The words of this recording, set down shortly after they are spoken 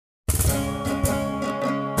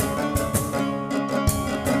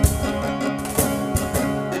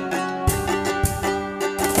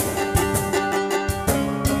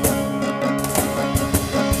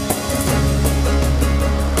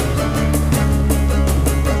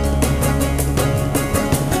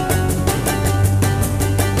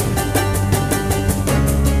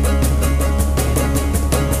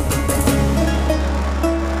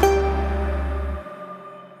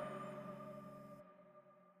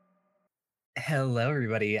Hello,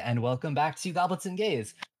 everybody, and welcome back to Goblets and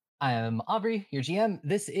Gaze. I am Aubrey, your GM.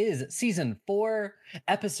 This is season 4,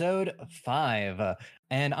 episode 5,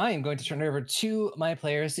 and I am going to turn it over to my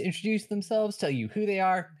players to introduce themselves, tell you who they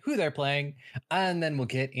are, who they're playing, and then we'll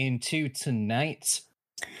get into tonight.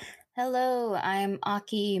 Hello, I'm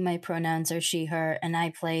Aki. My pronouns are she, her, and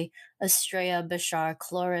I play Estrella Bashar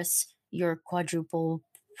Chloris, your quadruple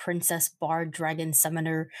princess bard dragon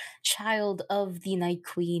summoner, child of the Night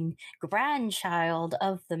Queen, grandchild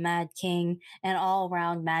of the Mad King, and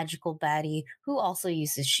all-round magical baddie who also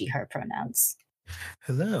uses she, her pronouns.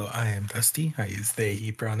 Hello, I am Dusty. I use they,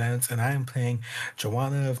 he pronouns, and I am playing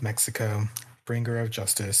Joanna of Mexico, bringer of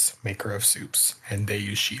justice, maker of soups, and they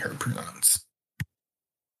use she, her pronouns.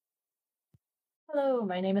 Hello,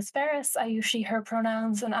 my name is Ferris. I use she, her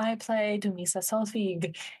pronouns, and I play Dumisa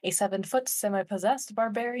Solfig, a 7-foot semi-possessed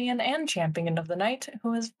barbarian and champion of the night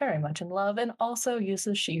who is very much in love and also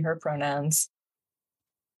uses she, her pronouns.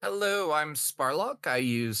 Hello, I'm Sparlock. I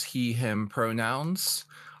use he, him pronouns.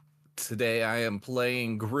 Today I am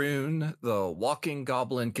playing Groon, the walking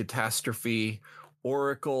goblin catastrophe,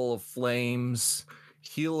 oracle of flames,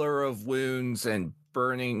 healer of wounds, and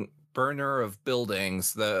burner of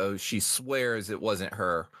buildings, though she swears it wasn't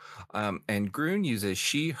her. And Groon uses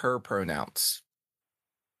she, her pronouns.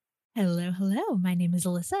 Hello. My name is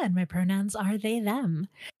Alyssa, and my pronouns are they, them.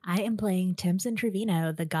 I am playing Timson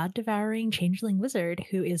Trevino, the god-devouring changeling wizard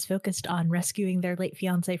who is focused on rescuing their late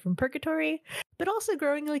fiancé from purgatory, but also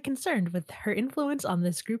growingly concerned with her influence on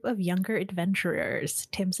this group of younger adventurers.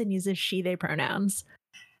 Timson uses she, they pronouns.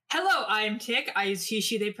 Hello, I am Tick. I use he,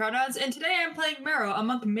 she, they pronouns, and today I am playing Mero, a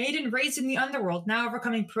monk maiden raised in the underworld, now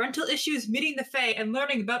overcoming parental issues, meeting the Fae, and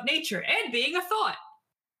learning about nature, and being a thought.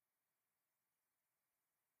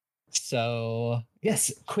 So,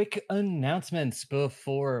 yes, quick announcements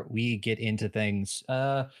before we get into things.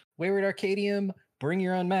 Wayward Arcadium, bring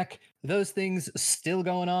your own mech. Those things still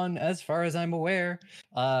going on as far as I'm aware.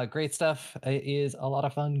 Great stuff. It is a lot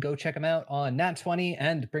of fun. Go check them out on Nat20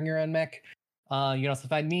 and Bring Your Own Mech. You can also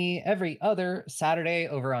find me every other Saturday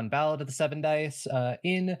over on Ballad of the Seven Dice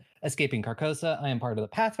in Escaping Carcosa. I am part of the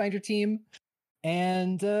Pathfinder team.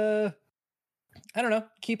 And I don't know,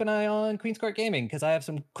 keep an eye on Queen's Court Gaming because I have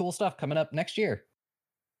some cool stuff coming up next year.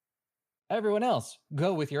 Everyone else,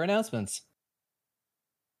 go with your announcements.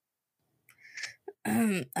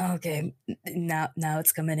 Okay, now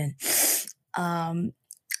it's coming in.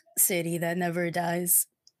 City that never dies.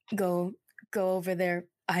 Go over there.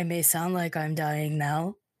 I may sound like I'm dying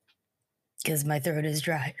now because my throat is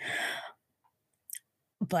dry,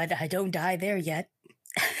 but I don't die there yet.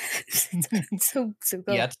 so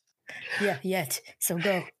go. Yet. Yeah, yet. So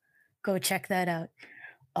go check that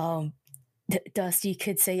out. Dusty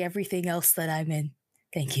could say everything else that I'm in.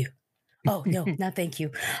 Thank you. Oh no, not thank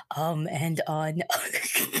you. And on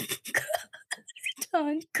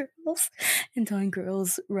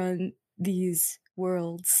Girls run these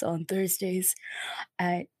worlds on Thursdays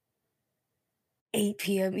at 8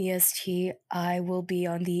 p.m. EST. I will be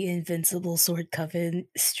on the Invincible Sword Coven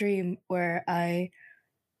stream where I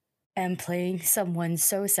am playing someone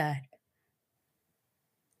so sad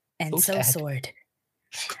and so sword.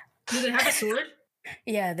 Do they have a sword?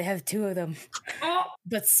 Yeah, they have 2 of them. Oh!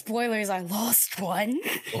 But spoilers, I lost one.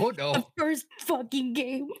 Oh no. The first fucking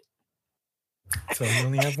game. So you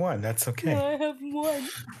only have one. That's okay. I have one.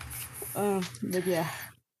 But yeah.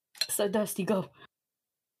 So Dusty, go.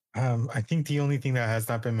 I think the only thing that has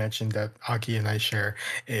not been mentioned that Aki and I share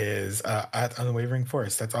is at Unwavering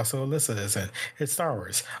Force. That's also Alyssa is in. It's Star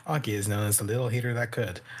Wars. Aki is known as the little hater that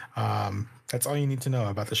could. That's all you need to know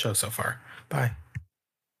about the show so far. Bye.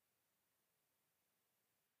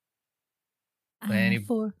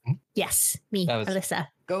 Yes, me, Alyssa.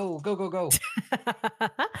 Go.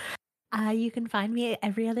 You can find me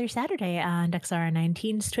every other Saturday on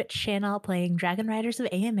Duxara19's Twitch channel playing Dragon Riders of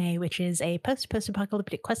AMA, which is a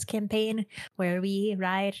post-apocalyptic quest campaign where we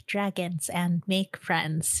ride dragons and make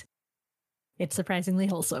friends. It's surprisingly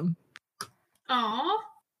wholesome. Aww.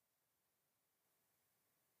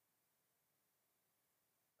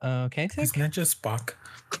 Okay, Tick. Isn't that just Spock?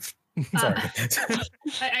 Sorry.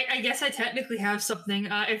 I guess I technically have something.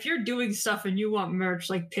 If you're doing stuff and you want merch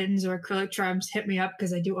like pins or acrylic trims, hit me up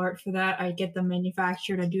because I do art for that. I get them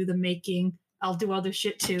manufactured. I do the making. I'll do other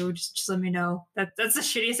shit too. Just let me know. That's the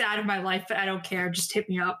shittiest ad of my life, but I don't care. Just hit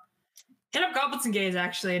me up. Hit up Goblets and Gays,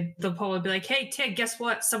 actually. The poll would be like, hey, Tig, guess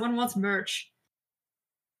what? Someone wants merch.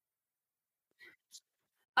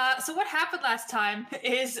 So what happened last time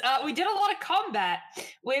is we did a lot of combat.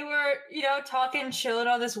 We were, talking, chilling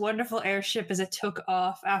on this wonderful airship as it took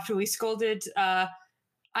off after we scolded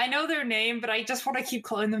I know their name, but I just want to keep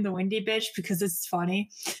calling them the Windy Bitch because it's funny.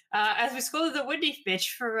 As we scolded the Windy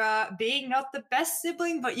Bitch for being not the best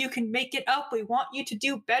sibling, but you can make it up. We want you to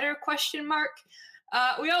do better, ?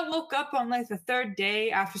 We all woke up on like the third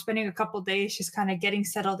day after spending a couple days just kind of getting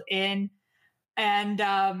settled in. And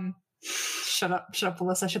shut up,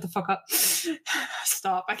 Alyssa, shut the fuck up.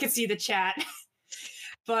 Stop, I can see the chat.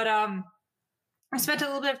 But I spent a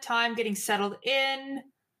little bit of time getting settled in.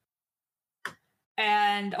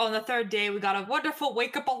 And on the third day, we got a wonderful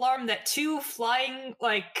wake-up alarm that 2 flying,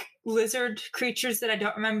 like, lizard creatures that I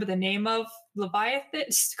don't remember the name of,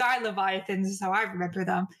 Sky Leviathans is how I remember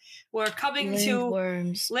them, were coming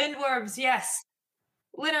Lindworms, yes.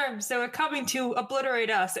 Lindworms, they were coming to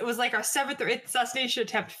obliterate us. It was like our 7th or 8th assassination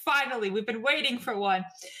attempt. Finally, we've been waiting for one.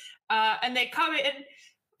 And they come in,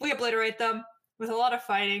 we obliterate them with a lot of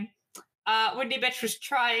fighting. Windy Bitch was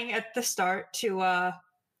trying at the start to...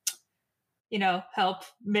 help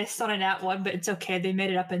miss on a nat 1, but it's okay. They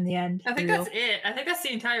made it up in the end. I think that's it. I think that's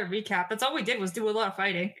the entire recap. That's all we did was do a lot of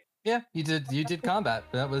fighting. Yeah, you did combat.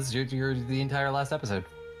 That was the entire last episode.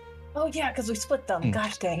 Oh yeah, because we split them.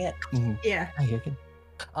 Gosh dang it. Mm-hmm. Yeah.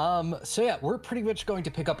 So yeah, we're pretty much going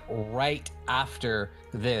to pick up right after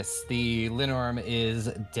this. The Lindworm is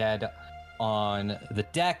dead on the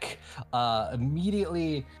deck.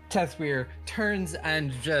 Immediately, Tethweir turns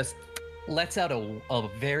and just lets out a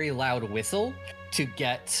very loud whistle to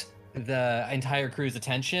get the entire crew's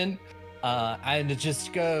attention, and it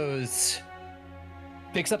just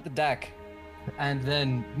picks up the deck, and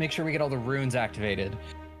then make sure we get all the runes activated.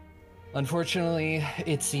 Unfortunately,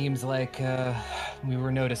 it seems like we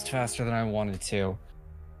were noticed faster than I wanted to.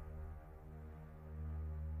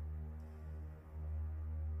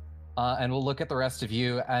 And we'll look at the rest of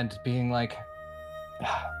you and being like,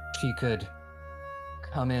 if you could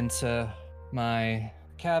come into my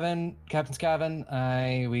captain's cabin.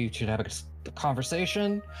 We should have a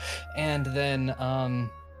conversation, and then I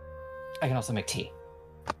can also make tea.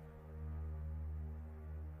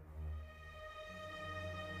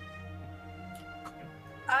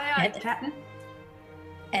 Aye, Captain.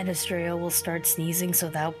 And Estrella will start sneezing, so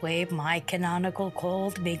that way my canonical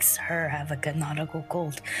cold makes her have a canonical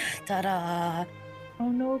cold. Ta-da! Oh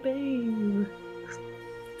no, babe.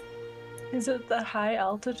 Is it the high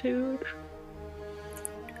altitude?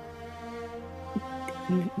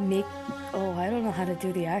 I don't know how to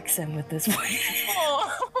do the accent with this voice.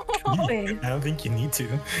 I don't think you need to.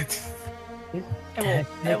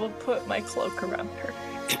 I will put my cloak around her.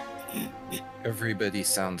 Everybody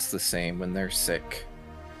sounds the same when they're sick.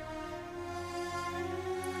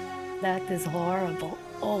 That is horrible.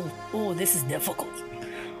 Oh, this is difficult.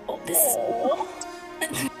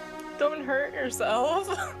 Don't hurt yourself.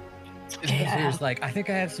 Tethweir's like, I think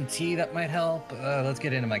I have some tea that might help. Let's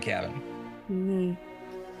get into my cabin. Mm-hmm.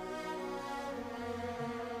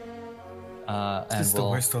 This is the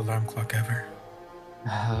worst alarm clock ever.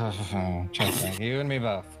 Trust me, you and me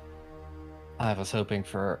both. I was hoping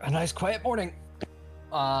for a nice quiet morning.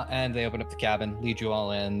 And they open up the cabin, lead you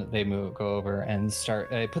all in. They go over and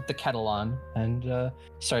put the kettle on and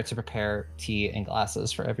start to prepare tea and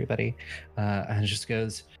glasses for everybody. And just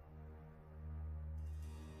goes,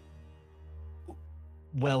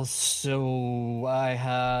 well, so I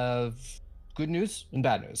have good news and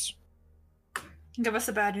bad news. Give us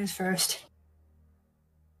the bad news first.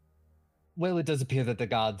 Well, it does appear that the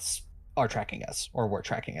gods are tracking us, or were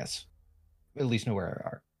tracking us. At least know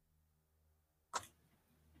where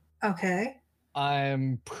we are. Okay.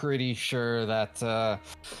 I'm pretty sure that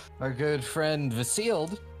our good friend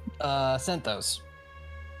Vasild sent those.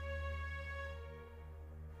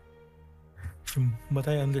 From what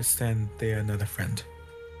I understand, they are not a friend.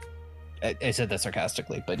 I said that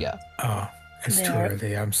sarcastically, but yeah. Oh, it's too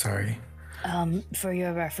early. I'm sorry. For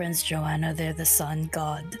your reference, Joanna, they're the sun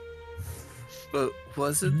god. But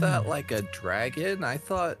wasn't that like a dragon? I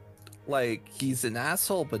thought, like, he's an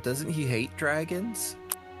asshole, but doesn't he hate dragons?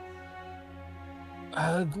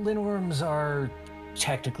 Lindworms are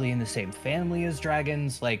technically in the same family as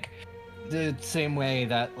dragons, like the same way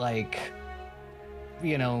that, like,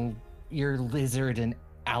 your lizard and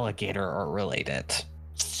alligator are related.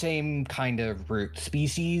 Same kind of root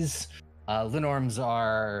species. Lindworms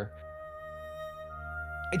are,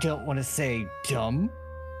 I don't want to say dumb,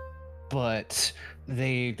 but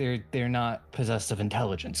they're not possessed of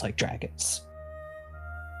intelligence like dragons.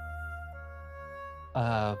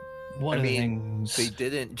 One of the things they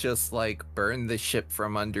didn't just like burn the ship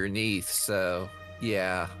from underneath, so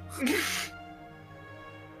yeah.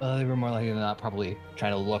 They were more likely than not probably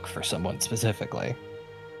trying to look for someone specifically.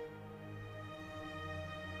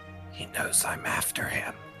 He knows I'm after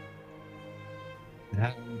him.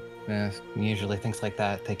 Usually things like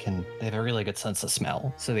that, they have a really good sense of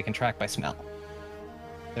smell, so they can track by smell.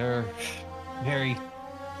 They're very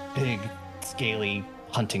big, scaly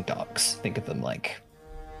hunting dogs. Think of them like.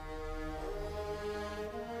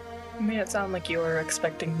 You made it sound like you were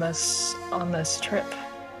expecting this on this trip.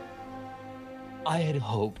 I had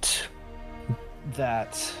hoped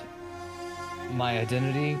that my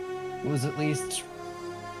identity was at least.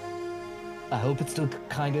 I hope it's still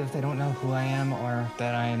kind of. They don't know who I am or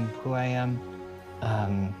that I am who I am.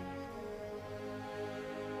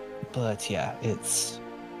 But yeah,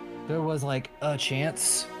 there was like a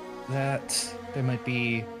chance that there might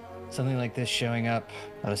be something like this showing up.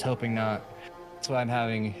 I was hoping not. That's why I'm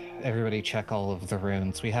having everybody check all of the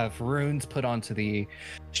runes. We have runes put onto the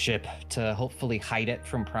ship to hopefully hide it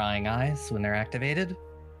from prying eyes when they're activated.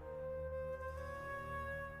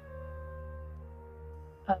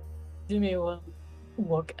 Jimmy will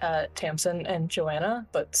look at Tamsin and Joanna,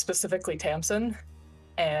 but specifically Tamsin,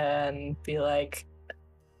 and be like,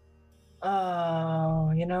 "Oh,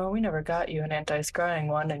 we never got you an anti-scrying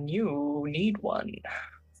one, and you need one."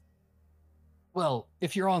 Well,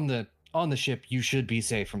 if you're on the ship, you should be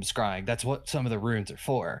safe from scrying. That's what some of the runes are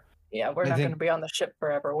for. Yeah, we're not going to be on the ship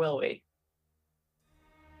forever, will we?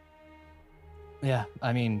 Yeah,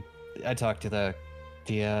 I mean, I talked to the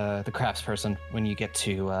crafts person when you get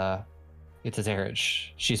to Zarich.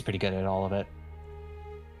 She's pretty good at all of it.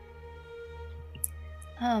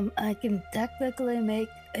 I can technically make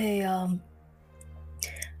a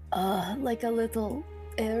like a little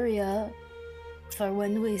area for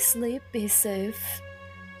when we sleep. Be safe.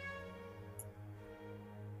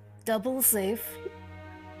 Double safe.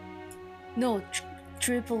 No,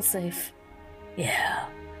 triple safe. Yeah,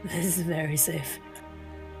 this is very safe.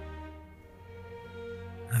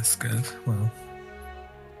 That's good. Well.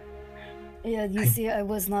 Yeah, you see, I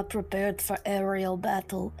was not prepared for aerial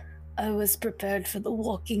battle. I was prepared for the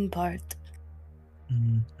walking part.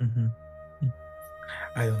 Mm-hmm.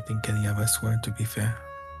 I don't think any of us were, to be fair.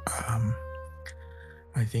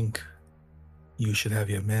 I think you should have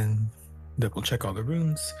your men double check all the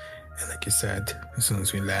runes, and like you said, as soon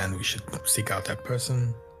as we land, we should seek out that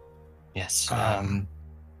person. Yes.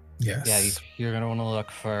 Yes. Yeah, you're gonna want to look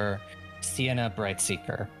for Sienna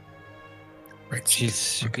Brightseeker.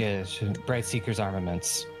 She's Brightseeker's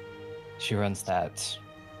Armaments. She runs that.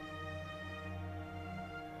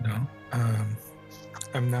 No.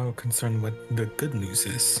 I'm now concerned what the good news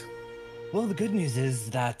is. Well, the good news is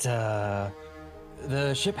that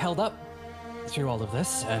the ship held up through all of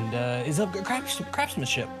this and is of good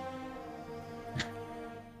craftsmanship.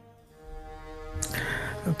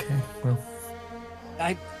 Okay, well.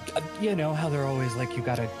 I you know how they're always like, you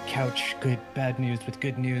gotta couch bad news with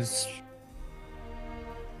good news.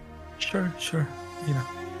 Sure.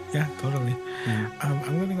 Yeah, totally. I'm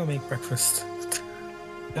gonna go make breakfast.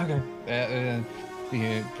 Okay.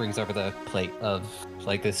 He brings over the plate of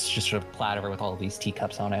like this just sort of platter with all these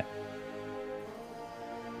teacups on it.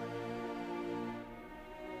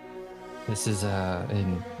 This is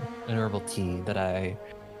an herbal tea that I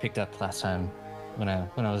picked up last time when I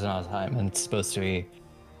was in Osheim, and it's supposed to be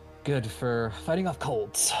good for fighting off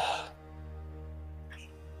colds.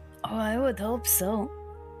 Oh, I would hope so.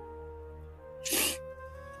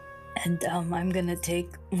 And I'm gonna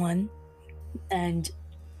take one and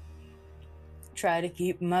try to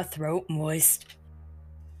keep my throat moist.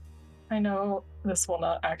 I know this will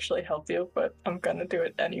not actually help you, but I'm gonna do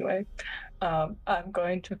it anyway. I'm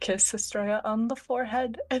going to kiss Estrella on the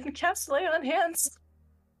forehead and cast Lay on Hands.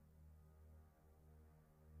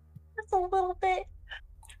 Just a little bit.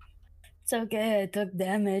 It's okay, I took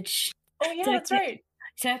damage. Oh yeah, that's right.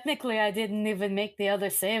 Technically, I didn't even make the other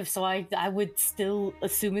save, so I would still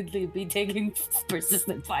assumedly be taking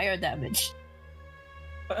persistent fire damage.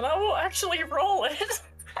 But I will actually roll it.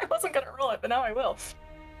 I wasn't gonna roll it, but now I will.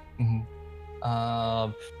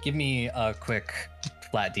 Mm-hmm. Give me a quick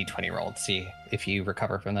flat d20 roll to see if you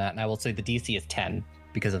recover from that. And I will say the DC is 10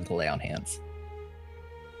 because of the Lay on Hands.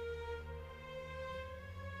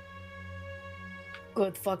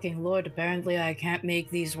 Good fucking lord, apparently I can't make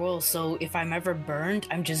these rolls, so if I'm ever burned,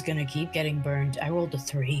 I'm just gonna keep getting burned. I rolled a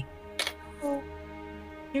 3. Oh,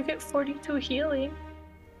 you get 42 healing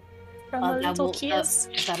from a little kiss.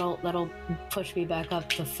 That'll push me back up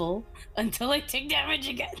to full until I take damage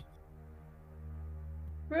again.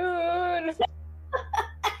 Rune!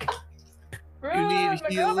 You need my girlfriend's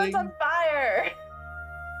healing? on fire!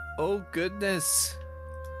 Oh goodness.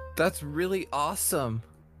 That's really awesome.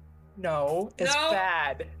 No, it's No.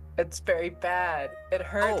 bad. It's very bad. It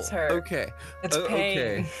hurts her. Okay. It's pain.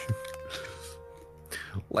 Okay.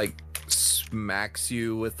 Like smacks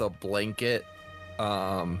you with a blanket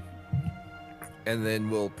And then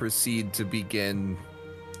we'll proceed to begin,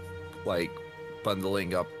 like,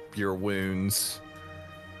 bundling up your wounds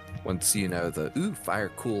once, you know, the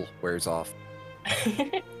fire cool wears off.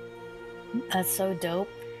 That's so dope.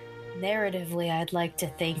 Narratively, I'd like to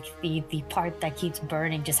think the part that keeps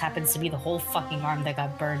burning just happens to be the whole fucking arm that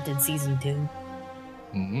got burned in season 2.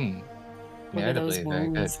 Mm-hmm. Look at those Narratively, very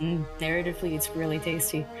good. wounds. Narratively, it's really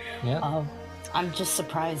tasty. Yeah. I'm just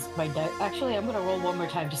surprised by that. Actually, I'm gonna roll one more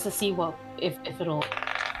time just to see if it'll.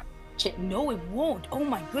 Shit, no, it won't. Oh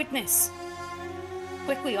my goodness!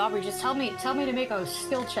 Quickly, Aubrey, just tell me to make a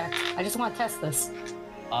skill check. I just want to test this. Do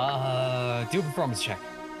a performance check.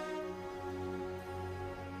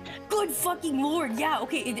 Good fucking lord! Yeah,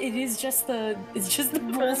 okay, it's just the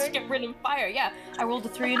rules get rid of fire. Yeah, I rolled a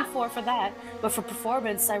 3 and a 4 for that, but for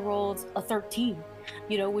performance, I rolled a 13.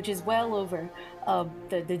 You know, which is well over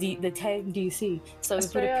the 10 DC. So it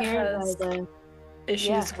would Astraea appear has that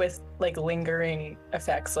issues with like lingering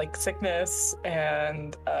effects like sickness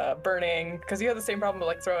and burning, because you have the same problem with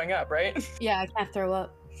like throwing up, right? yeah, I can't throw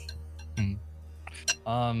up.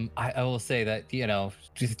 I will say that, you know,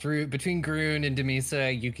 between Groon and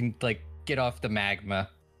Demisa, you can like get off the magma.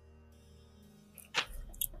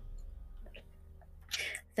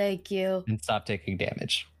 Thank you. And stop taking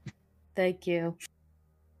damage. Thank you.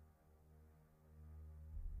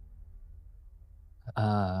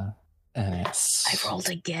 Yes. I rolled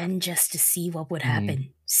again just to see what would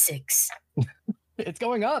happen. 6. It's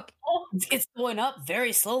going up. It's going up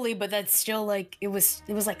very slowly, but that's still like it was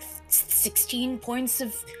like 16 points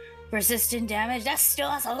of resistant damage. That's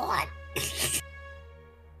a lot.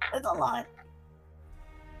 That's a lot.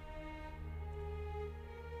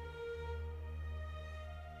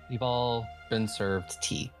 You've all been served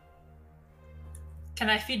tea. Can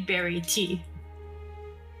I feed Barry tea?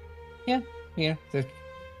 Yeah, the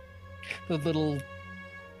little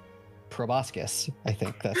proboscis, I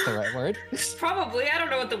think that's the right word. Probably. I don't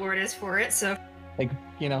know what the word is for it, so. Like,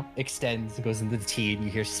 you know, extends, goes into the tea, and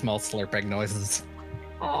you hear small slurping noises.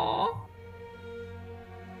 Aww.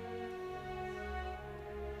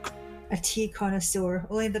 A tea connoisseur.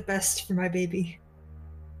 Only the best for my baby.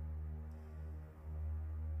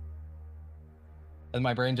 And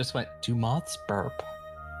my brain just went, do moths burp?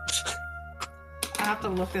 I have to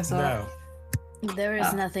look this up. No. There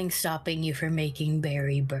is nothing stopping you from making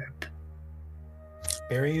Barry burp.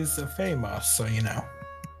 Barry is a famous, so you know.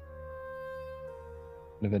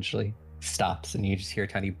 And eventually stops, and you just hear a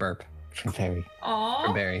tiny burp from Barry. Aww.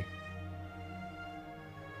 From Barry.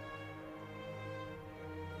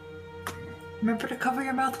 Remember to cover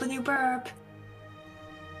your mouth when you burp.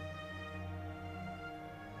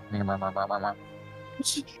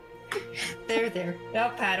 There. I'll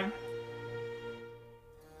pat him.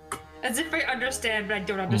 As if I understand, but I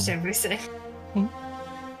don't understand what he's saying.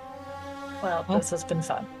 Well, this has been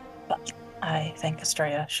fun, but I think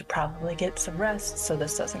Astraea should probably get some rest so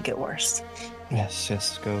this doesn't get worse.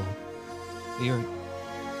 Yes, go. You're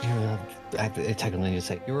I technically need to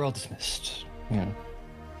say, you're all dismissed. Yeah.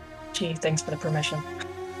 Gee, thanks for the permission.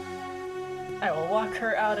 I will walk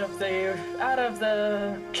her out of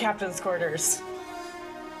the captain's quarters.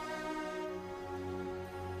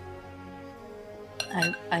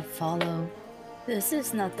 I follow. This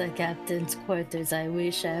is not the captain's quarters I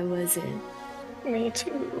wish I was in. Me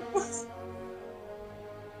too.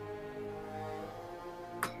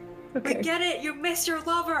 We get it! You miss your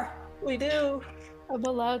lover! We do. I'm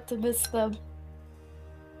allowed to miss them.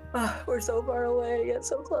 We're so far away, yet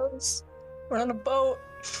so close. We're on a boat,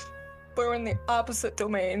 but we're in the opposite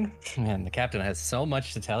domain. Man, the captain has so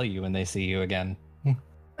much to tell you when they see you again.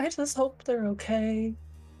 I just hope they're okay,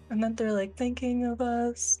 and that they're like thinking of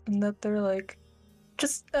us, and that they're like,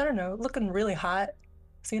 just, I don't know, looking really hot.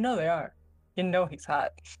 So you know they are. You know he's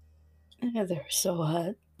hot. Yeah, they're so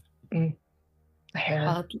hot.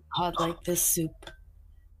 Hair. Hot like this soup.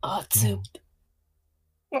 Hot soup.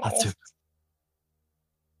 Hot soup.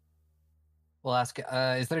 We'll ask,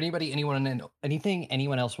 is there anything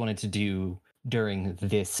anyone else wanted to do during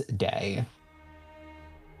this day?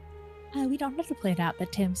 We don't have to play it out,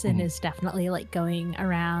 but Timson is definitely like going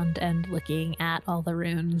around and looking at all the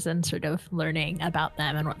runes and sort of learning about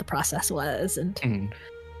them and what the process was and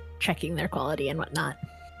checking their quality and whatnot.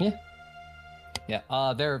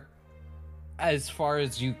 Yeah. They're, as far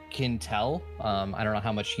as you can tell, I don't know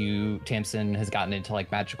how much Tamsin has gotten into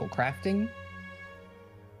like magical crafting.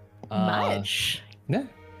 Much. Yeah.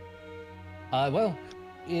 Well,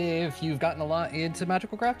 if you've gotten a lot into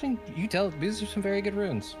magical crafting, you tell these are some very good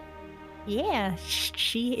runes. Yeah,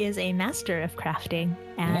 she is a master of crafting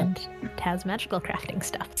and has magical crafting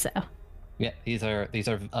stuff, so. Yeah, these are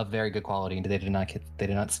of very good quality, and they did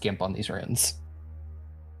not skimp on these runes.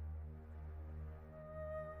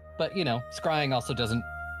 But scrying also doesn't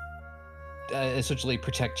essentially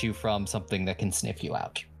protect you from something that can sniff you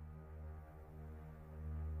out.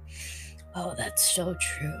 Oh, that's so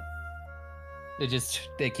true.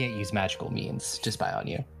 They can't use magical means to spy on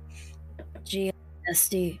you. GM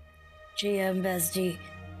Bestie,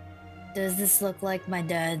 does this look like my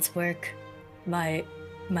dad's work? My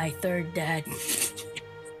third dad,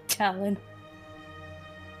 Talon.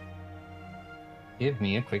 Give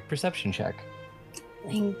me a quick perception check.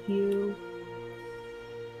 Thank you.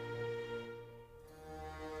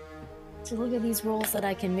 So look at these rolls that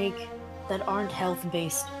I can make that aren't health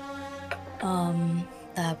based.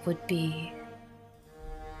 That would be...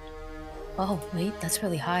 Oh, wait, that's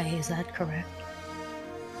really high. Is that correct?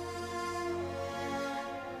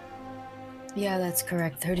 Yeah, that's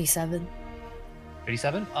correct. 37.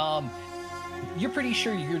 37? You're pretty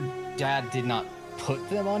sure your dad did not put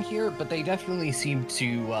them on here, but they definitely seem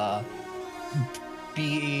to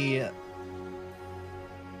be, at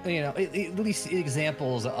least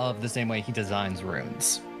examples of the same way he designs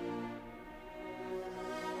runes.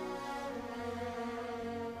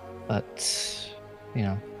 But,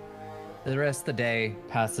 the rest of the day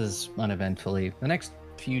passes uneventfully. The next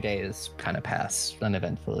few days kind of pass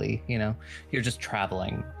uneventfully. You're just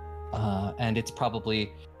traveling, and it's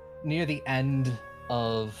probably near the end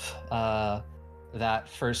of that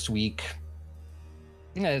first week.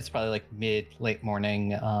 It's probably like late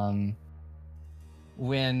morning,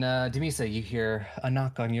 when Demisa, you hear a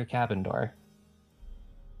knock on your cabin door.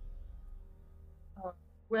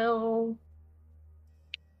 Will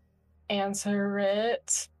answer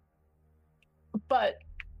it, but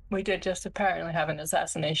we did just apparently have an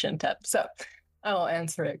assassination attempt, so I will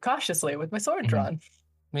answer it cautiously with my sword drawn.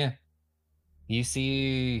 Yeah. You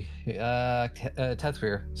see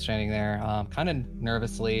Tethrir standing there, kind of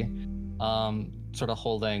nervously, sort of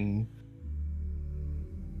holding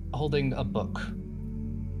a book.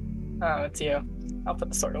 Oh, it's you. I'll put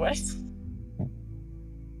the sword away.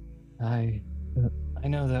 I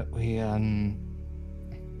know that we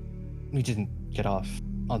didn't get off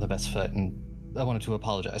on the best foot, and I wanted to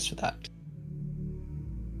apologize for that.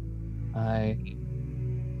 I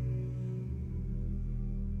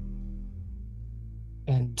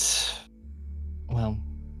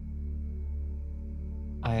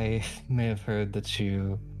may have heard that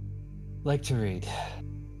you like to read,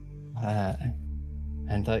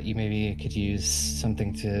 and thought you maybe could use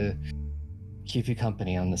something to keep you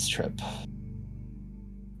company on this trip.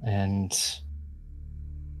 And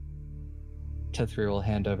Tethrir will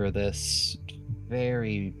hand over this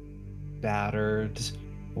very battered,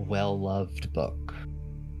 well-loved book.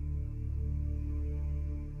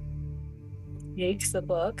 Takes the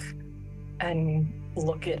book and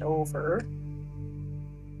look it over.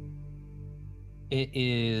 It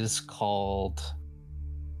is called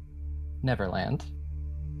Neverland,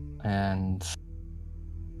 and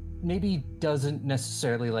maybe doesn't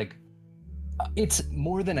necessarily it's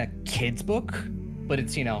more than a kid's book, but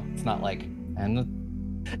it's it's not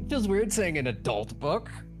and it feels weird saying an adult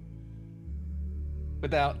book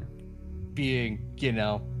without being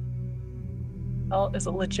Adult is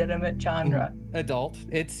a legitimate genre. Adult.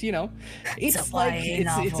 It's It's a YA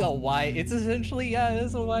novel. It's essentially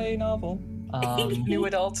it's a YA novel. New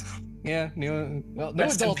adult. Yeah, new adult.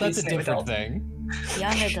 Rest in That's a peace, new different adult. thing.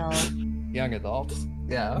 Young adult. Young adult.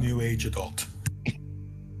 Yeah. New age adult.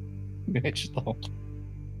 New age adult.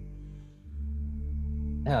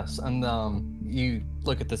 Yes, and you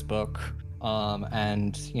look at this book,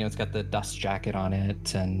 and it's got the dust jacket on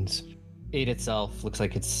it, and it itself looks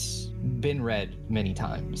like it's been read many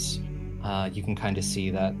times. You can kind of see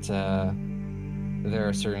that there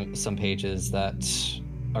are some pages that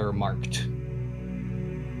are marked,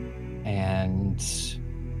 and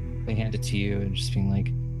they hand it to you and just being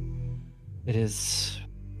like, it is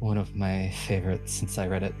one of my favorites since I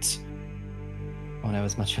read it when I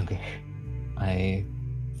was much younger. I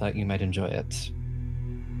thought you might enjoy it.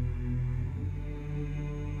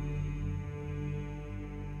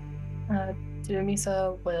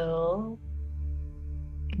 Dumisa will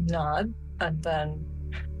nod and then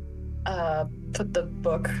put the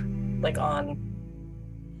book on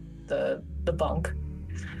the bunk,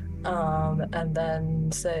 and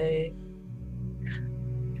then say,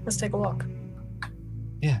 let's take a walk.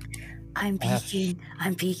 Yeah. I'm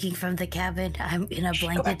peeking from the cabin. I'm in a Go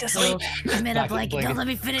back blanket to pillow. sleep. I'm in a Back in blanket. blanket. Don't let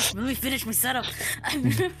me finish. Let me finish my setup.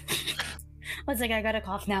 I'm one second, I got a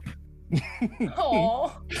cough now.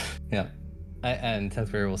 Oh, Yeah. And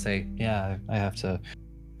Tethrir will say, yeah, I have to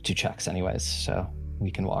do checks anyways, so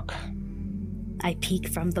we can walk. I peek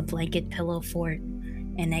from the blanket pillow fort,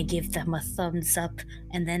 and I give them a thumbs up,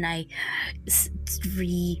 and then I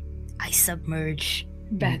submerge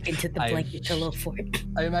back into the blanket pillow fort.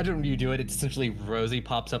 I imagine when you do it, it's essentially Rosie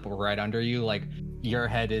pops up right under you, like your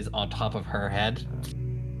head is on top of her head.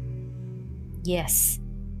 Yes.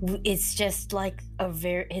 It's just like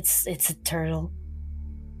it's a turtle.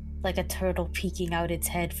 Like a turtle peeking out its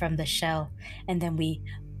head from the shell, and then we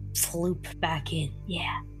floop back in.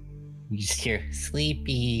 Yeah. You just hear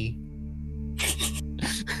sleepy.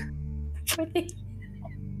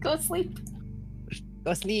 Go sleep.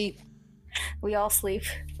 Go sleep. We all sleep.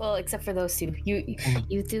 Well, except for those two.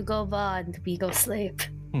 You two go bond. We go sleep.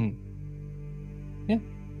 Yeah.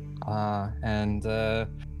 And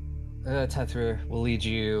Tethra will lead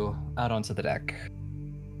you out onto the deck.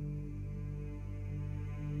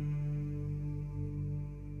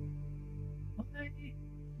 Why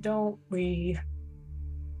don't we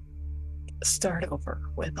start over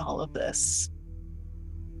with all of this?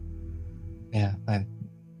 Yeah, I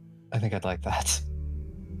think I'd like that.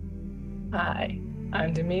 Hi,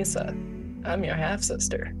 I'm Demisa. I'm your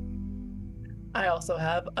half-sister. I also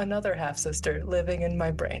have another half-sister living in my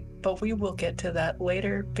brain, but we will get to that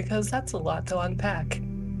later because that's a lot to unpack.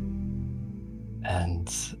 And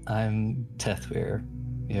I'm Tethwir,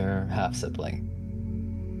 your half-sibling.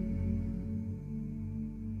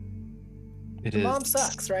 It is... Mom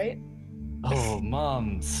sucks, right? Oh,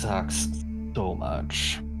 Mom sucks so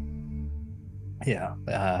much.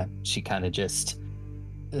 Yeah, she kind of just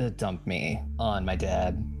dumped me on my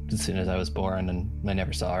dad as soon as I was born, and I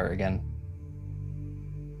never saw her again.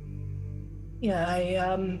 Yeah,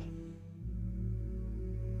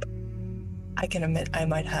 I can admit I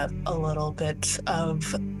might have a little bit of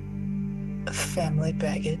family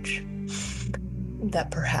baggage that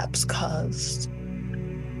perhaps caused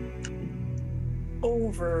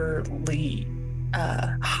overly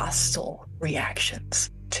hostile reactions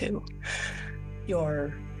to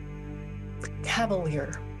your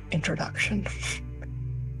cavalier introduction.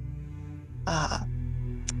 I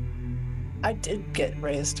did get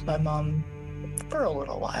raised by Mom for a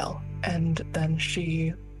little while, and then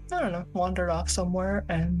she, I don't know, wandered off somewhere,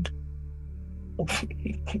 and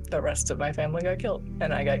the rest of my family got killed,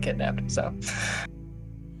 and I got kidnapped, so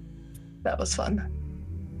that was fun.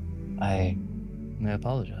 I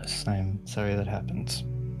apologize. I'm sorry that happened.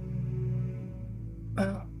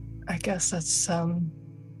 Well, I guess that's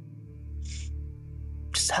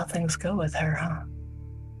just how things go with her, huh?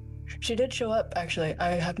 She did show up, actually.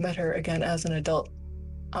 I have met her again as an adult.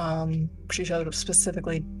 She showed up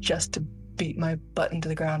specifically just to beat my butt into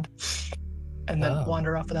the ground and then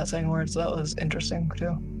wander off without saying words. So that was interesting,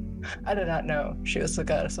 too. I did not know she was the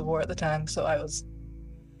goddess of war at the time, so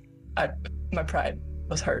my pride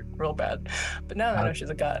was hurt real bad. But now that I know she's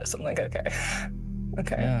a goddess, I'm like, okay.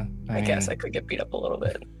 Yeah, I guess I could get beat up a little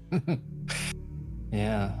bit.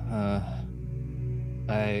 Yeah,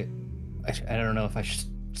 I don't know if I should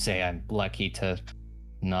say I'm lucky to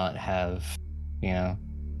not have,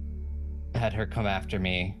 had her come after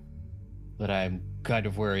me, but I'm kind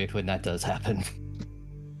of worried when that does happen.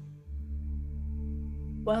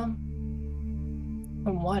 Well,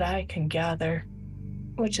 from what I can gather,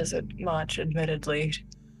 which isn't much, admittedly,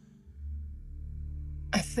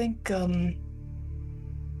 I think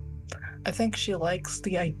she likes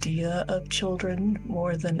the idea of children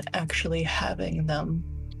more than actually having them.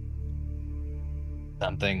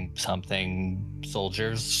 Something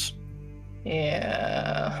soldiers.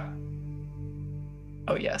 Yeah.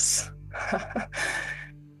 Oh, yes.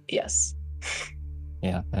 Yes.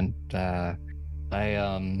 Yeah, and I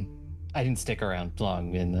didn't stick around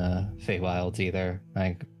long in the Feywilds either.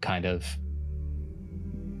 I kind of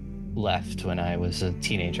left when I was a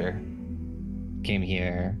teenager. Came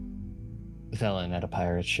here, fell in at a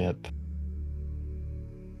pirate ship.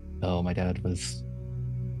 Oh, my dad was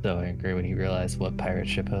so angry when he realized what pirate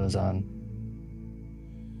ship I was on.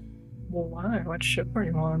 Well, why? What ship were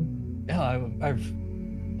you on? Yeah,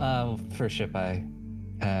 first ship I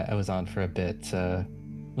was on for a bit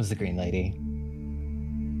was the Green Lady.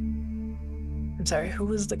 I'm sorry, who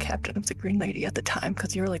was the captain of the Green Lady at the time?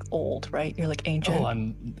 Because you're like old, right? You're like ancient. Oh,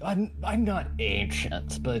 I'm not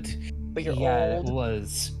ancient, but you're old. It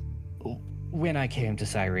was when I came to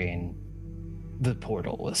Cyrene, the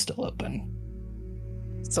portal was still open.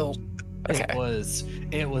 So, okay.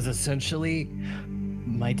 It was essentially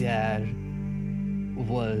my dad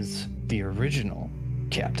was the original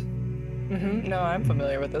captain. Mm-hmm. No, I'm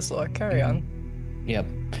familiar with this lore. Carry on. Yep.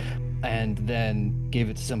 And then gave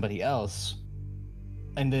it to somebody else.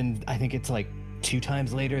 And then I think it's like 2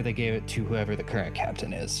 times later they gave it to whoever the current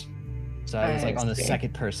captain is. So I was like on the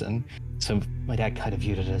second person. So my dad kind of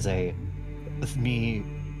viewed it as me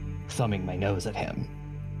thumbing my nose at him.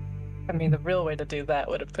 I mean, the real way to do that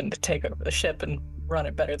would have been to take over the ship and run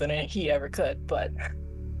it better than he ever could, but...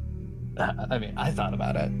 I mean, I thought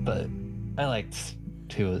about it, but I liked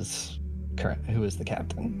who was the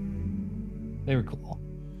captain. They were cool.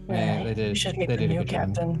 Yeah, they did. You should meet they the did a new good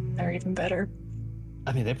job. captain. They're even better.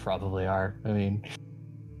 I mean, they probably are. I mean,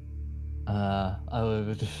 I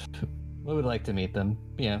would like to meet them.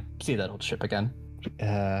 See that old ship again.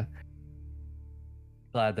 Glad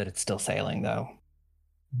that it's still sailing, though.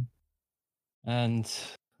 And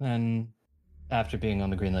then, after being on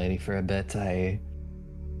the Green Lady for a bit, I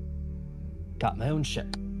got my own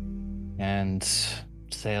ship and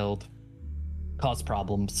sailed, caused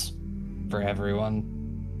problems for everyone,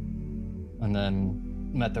 and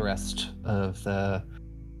then met the rest of the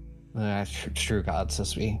true gods,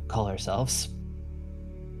 as we call ourselves.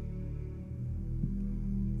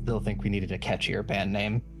 Still think we needed a catchier band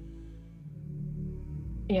name.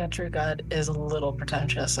 Yeah, True God is a little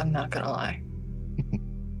pretentious, I'm not gonna lie.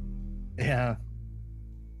 Yeah.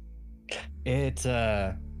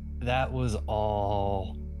 That was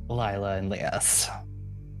all Lila and Leas.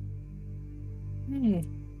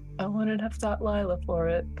 I wouldn't have thought Lila for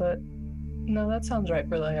it, but no, that sounds right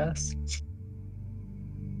for Leas.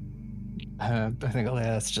 I think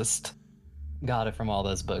Leas just got it from all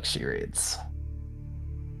those books she reads.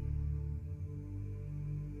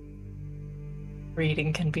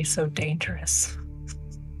 Reading can be so dangerous.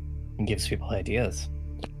 And gives people ideas.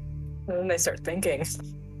 And then they start thinking.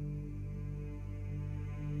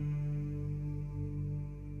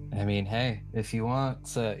 I mean, hey, if you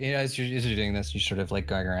want, as you're doing this, you're sort of like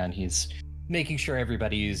going around. He's making sure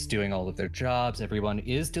everybody's doing all of their jobs. Everyone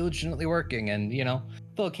is diligently working, and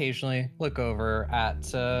they'll occasionally look over at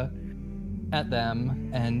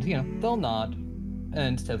them, and they'll nod,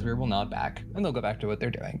 and Tethrir will nod back, and they'll go back to what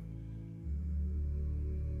they're doing.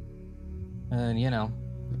 And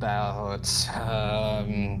about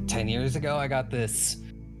 10 years ago, I got this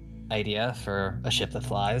idea for a ship that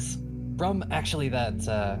flies. From actually that,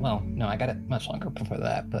 no, I got it much longer before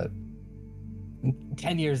that, but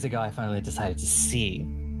 10 years ago, I finally decided to see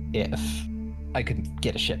if I could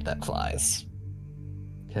get a ship that flies.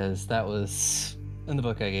 Because that was, in the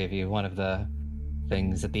book I gave you, one of the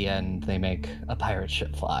things at the end, they make a pirate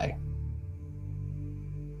ship fly.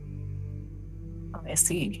 I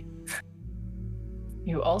see.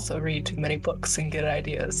 You also read too many books and get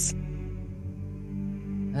ideas.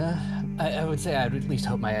 I would say I'd at least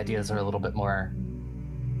hope my ideas are a little bit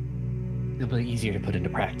easier to put into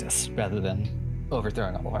practice, rather than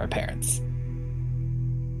overthrowing all of our parents.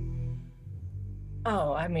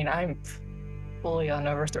 Oh, I mean, I'm fully on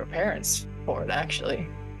overthrow parents for it, actually.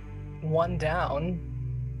 One down,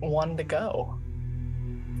 one to go.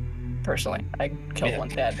 Personally, I killed one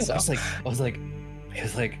dead, so... I was like,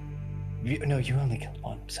 no, you only killed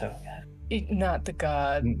one, so... Not the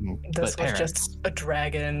god. This was just a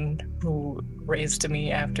dragon who raised me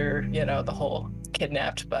after, the whole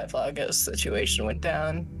kidnapped by Vlagos situation went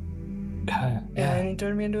down. And he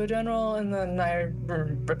turned me into a general, and then I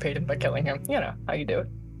repaid him by killing him. You know how you do it.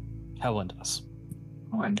 How one does.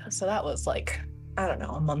 So that was I don't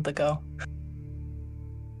know, a month ago.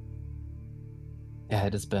 Yeah,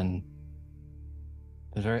 it has been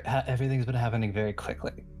everything's been happening very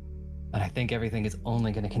quickly. And I think everything is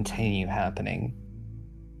only going to continue happening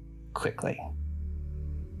quickly.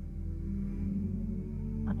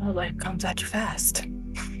 Oh, life comes at you fast.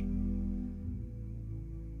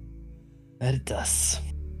 That it does.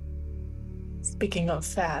 Speaking of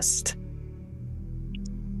fast.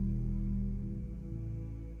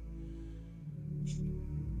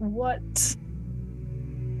 Why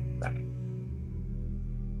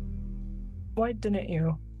didn't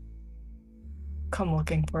you come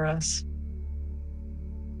looking for us?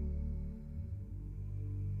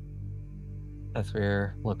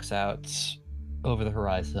 Tethrir looks out over the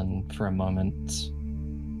horizon for a moment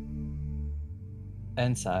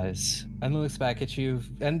and sighs, and looks back at you,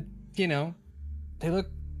 and they look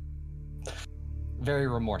very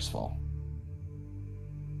remorseful.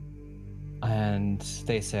 And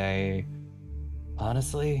they say,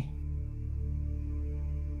 honestly,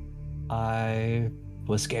 I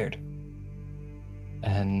was scared.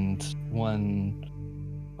 And when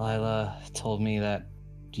Lila told me that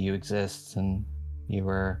you exist and you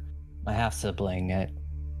were my half-sibling, it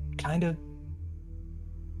kind of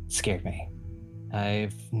scared me.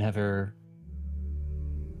 I've never,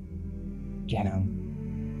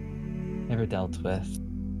 never dealt with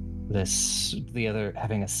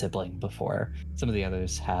having a sibling before. Some of the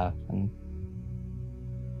others have, and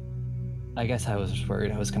I guess I was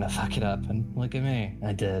worried I was gonna fuck it up, and look at me.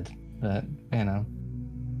 I did. But, you know.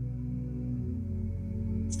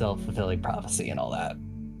 Self-fulfilling prophecy and all that.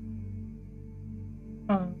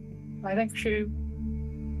 I think she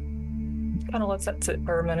kind of lets that sit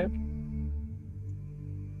for a minute.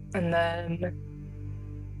 And then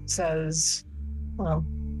says, well,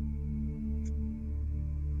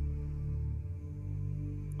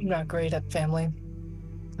 I'm not great at family.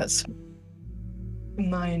 That's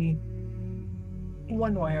mine,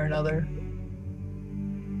 one way or another,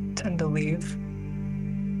 tend to leave.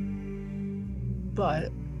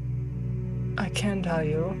 But I can tell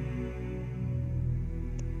you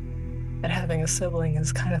that having a sibling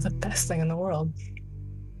is kind of the best thing in the world.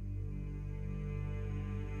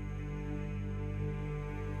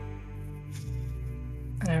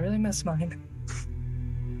 And I really miss mine.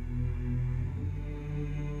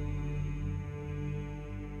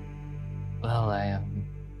 Well,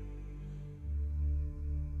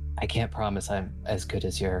 I can't promise I'm as good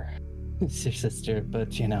as your sister,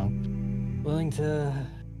 but, you know, willing to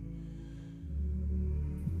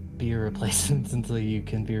be your replacement until you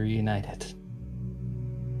can be reunited.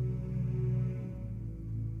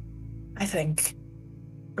 I think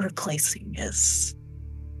replacing is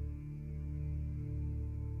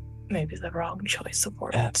maybe the wrong choice of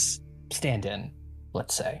words. Stand in,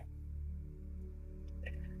 let's say.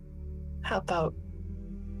 How about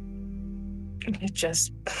you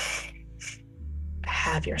just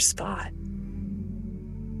have your spot?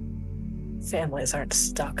 Families aren't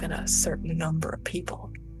stuck in a certain number of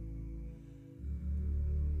people.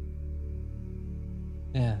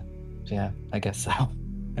 Yeah, I guess so.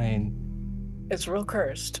 I mean, it's real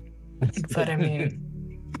cursed, but I mean,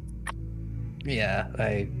 yeah,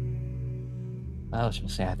 I was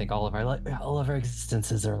just saying, I think all of our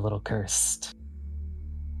existences are a little cursed.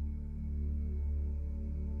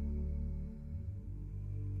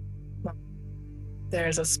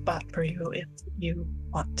 There's a spot for you if you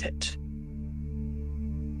want it.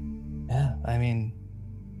 Yeah, I mean,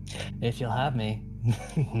 if you'll have me.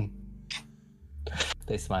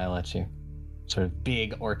 They smile at you. Sort of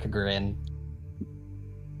big orca grin.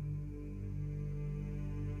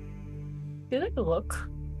 Do they look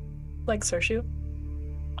like Sershu?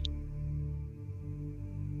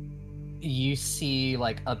 You see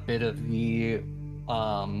like a bit of the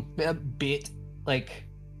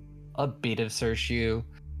a bit of Sershu.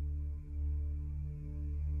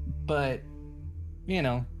 But you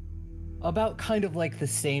know, about kind of like the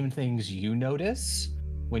same things you notice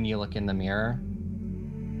when you look in the mirror.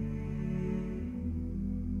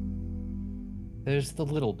 There's the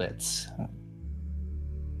little bits.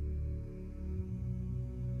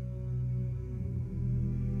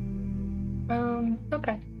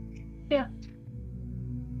 Okay. Yeah.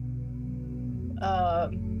 I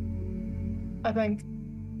think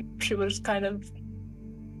she was kind of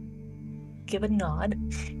give a nod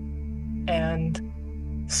and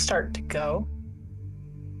start to go.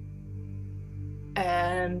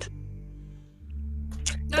 And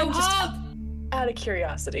No hug! Out of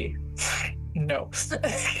curiosity. No.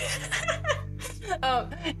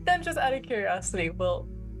 Then just out of curiosity, we'll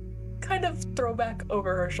kind of throw back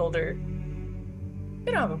over her shoulder. You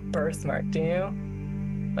don't have a birthmark, do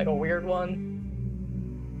you? Like a weird one?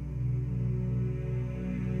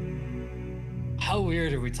 How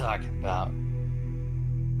weird are we talking about? I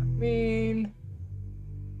mean,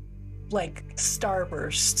 like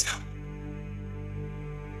starburst.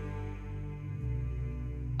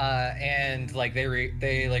 And like they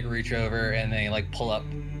reach over and they like pull up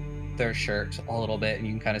their shirt a little bit, and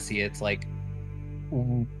you can kind of see it's like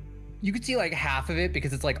you could see like half of it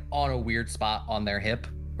because it's like on a weird spot on their hip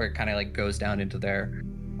where it kind of like goes down into their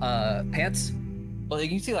pants. Well, you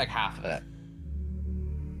can see like half of it.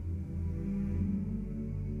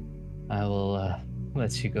 I will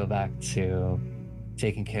let you go back to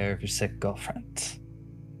taking care of your sick girlfriend.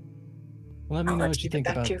 Let me know what you think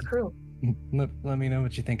about your crew. Let me know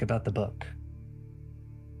what you think about the book.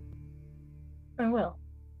 I will.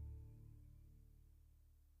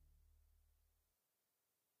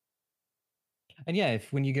 And yeah,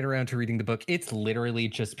 if when you get around to reading the book, it's literally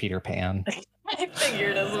just Peter Pan. I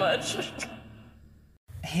figured as much.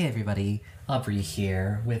 Hey everybody, Aubrey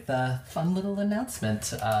here with a fun little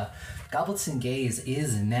announcement. Goblets and Gaze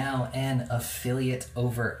is now an affiliate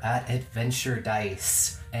over at Adventure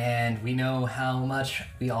Dice, and we know how much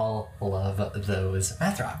we all love those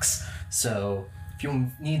math rocks. So if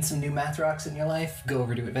you need some new math rocks in your life, go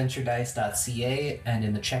over to adventuredice.ca and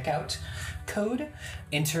in the checkout code,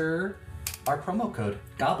 enter our promo code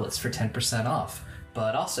GOBLETS for 10% off.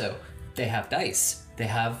 But also, they have dice. They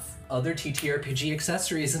have other TTRPG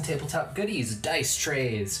accessories and tabletop goodies, dice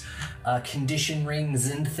trays, condition rings,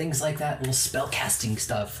 and things like that, little spell casting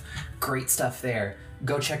stuff. Great stuff there.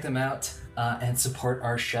 Go check them out and support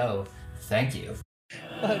our show. Thank you.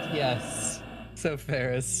 But yes, so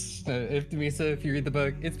Ferris, if you read the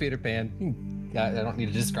book, it's Peter Pan. I don't need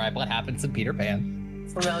to describe what happens in Peter Pan.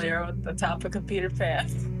 Familiar with the topic of Peter Pan.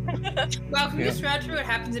 Well, can you just run through what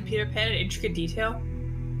happens in Peter Pan in intricate detail?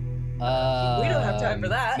 We don't have time for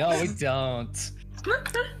that. No, we don't.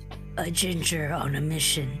 A ginger on a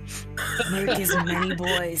mission. Make as many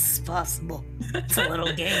boys as possible. It's a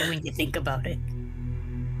little game when you think about it.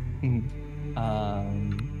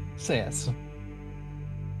 So yes,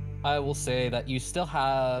 I will say that you still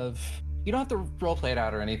have, you don't have to roleplay it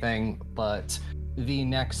out or anything, but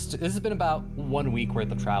this has been about 1 week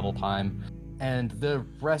worth of travel time, and the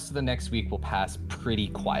rest of the next week will pass pretty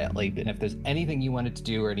quietly. And if there's anything you wanted to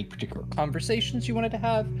do or any particular conversations you wanted to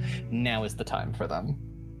have, now is the time for them.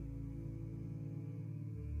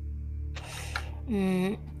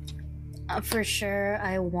 For sure,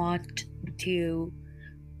 I want to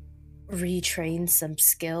retrain some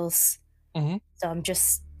skills. Mm-hmm. So I'm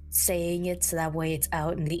just saying it so that way it's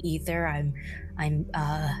out in the ether.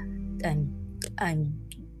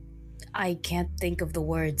 I can't think of the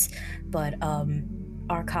words, but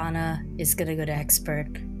Arcana is gonna go to expert,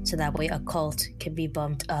 so that way occult can be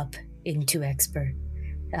bumped up into expert.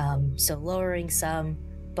 So lowering some,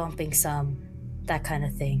 bumping some, that kind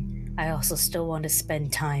of thing. I also still want to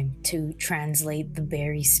spend time to translate the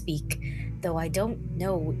Berry speak, though I don't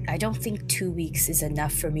think 2 weeks is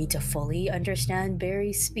enough for me to fully understand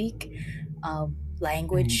Berry speak,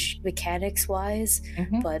 language mechanics wise,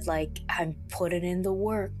 but like I'm putting in the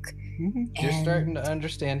work. You're starting to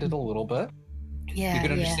understand it a little bit. Yeah, you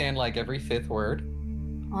can understand like every fifth word.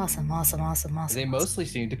 Awesome. They mostly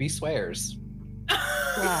seem to be swears.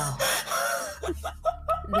 Wow.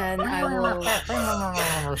 Then I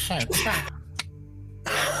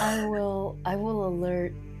will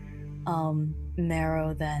alert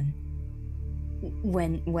Marrow then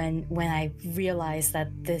when I realize that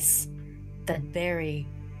Barry,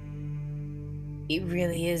 it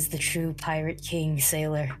really is the true Pirate King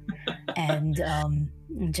sailor, and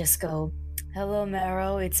just go, "Hello,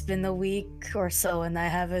 Marrow. It's been a week or so, and I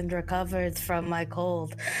haven't recovered from my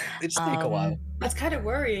cold." It's take a while. That's kind of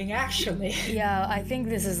worrying, actually. Yeah, I think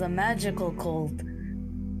this is a magical cold.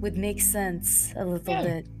 Would make sense a little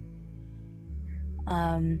bit.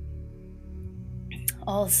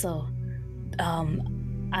 Also,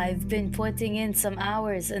 I've been putting in some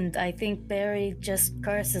hours, and I think Barry just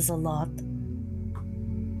curses a lot.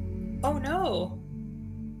 Oh no.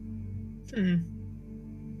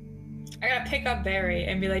 I gotta pick up Barry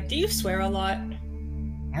and be like, "Do you swear a lot?"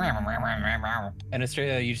 And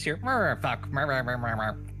Australia, you just hear fuck.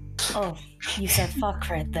 Oh, you said fuck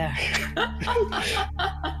right there.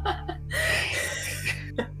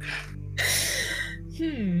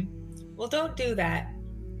 Well, don't do that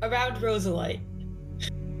around Rosalite.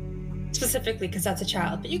 Specifically, because that's a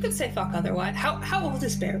child. But you can say fuck otherwise. How old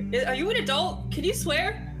is Barry? Are you an adult? Can you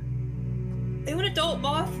swear? Are you an adult,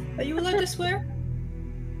 Moth? Are you allowed to swear?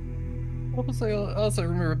 Also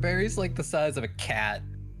remember, Barry's like the size of a cat.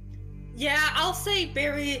 Yeah, I'll say,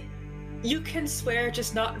 Barry, you can swear,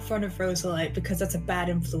 just not in front of Rosalite, because that's a bad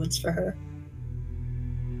influence for her.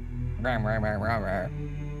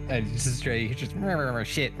 And just straight, just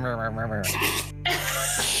shit.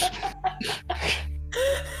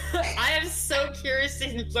 I am so curious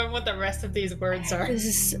to learn what the rest of these words are.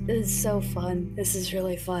 This is so fun. This is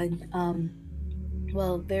really fun.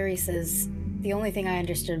 Well, Barry says the only thing I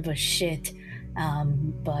understood was shit.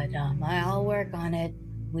 But I'll work on it.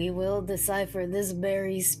 We will decipher this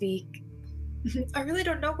Barry speak. I really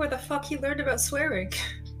don't know where the fuck he learned about swearing.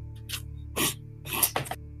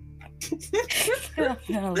 I'm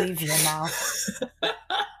gonna leave your mouth.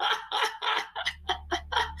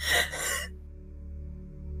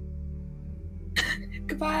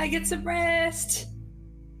 Goodbye, get some rest.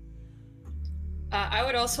 I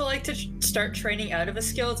would also like to start training out of a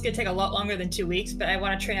skill. It's gonna take a lot longer than 2 weeks, but I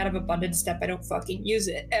want to train out of Abundant Step. I don't fucking use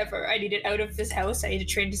it ever. I need it out of this house. I need to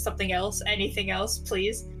train to something else. Anything else,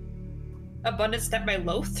 please. Abundant Step by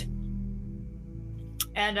Loth.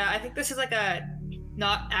 And I think this is like a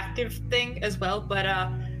not active thing as well, but how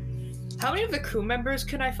many of the crew members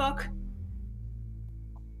can I fuck?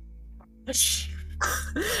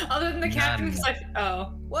 Other than the captain, because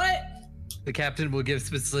what? The captain will give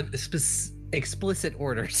explicit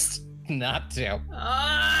orders not to.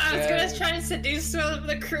 I was gonna try to seduce some of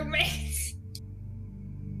the crewmates.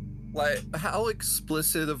 Like, how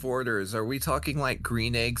explicit of orders? Are we talking like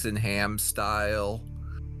green eggs and ham style?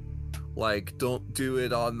 Like, don't do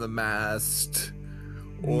it on the mast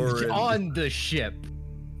or on the ship.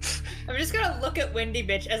 I'm just gonna look at Windy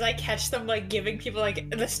Bitch as I catch them like giving people like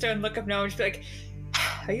the stern look of no and just be like,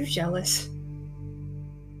 are you jealous?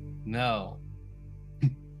 No.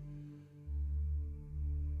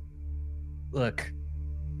 Look,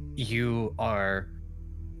 you are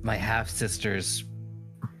my half-sister's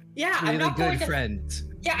Yeah, I'm really not going good to. friend.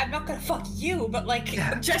 Yeah, I'm not gonna fuck you, but like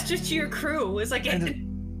Yeah. gesture to your crew is like.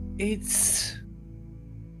 It's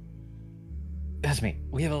that's me.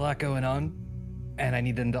 We have a lot going on, and I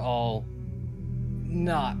need them to all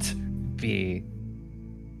not be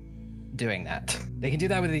doing that. They can do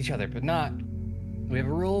that with each other, but not. We have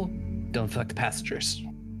a rule: don't fuck the passengers.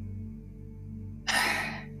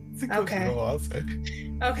 It's a good Okay. rule, I'll say.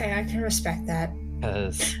 Okay, I can respect that.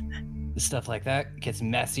 Because stuff like that gets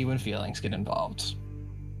messy when feelings get involved.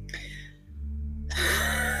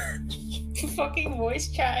 Fucking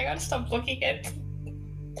voice chat. I gotta stop looking at.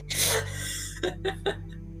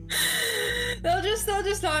 they'll just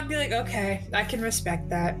nod and be like, okay, I can respect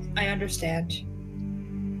that. I understand.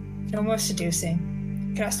 No more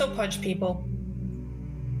seducing. Can I still punch people?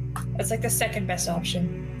 That's like the second best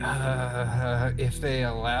option. If they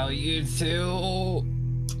allow you to.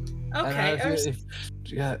 Okay.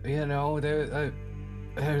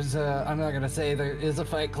 There's I'm not gonna say there is a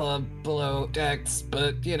fight club below decks,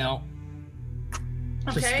 but just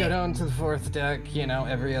go down to the 4th deck,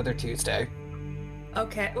 every other Tuesday.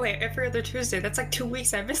 Okay. Wait, every other Tuesday. That's like 2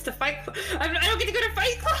 weeks. I missed the fight club. I don't get to go to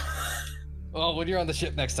fight club. Well, when you're on the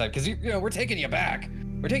ship next time, because we're taking you back.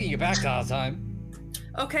 We're taking you back to all time.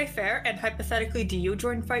 Okay, fair. And hypothetically, do you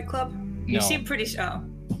join fight club? You No. seem pretty. Oh.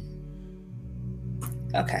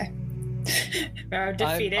 Okay. We're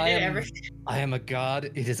defeated I in am- everything. I am a god.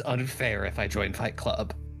 It is unfair if I join Fight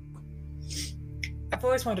Club. I've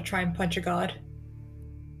always wanted to try and punch a god.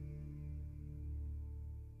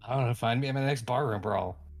 I don't know. Find me in my next barroom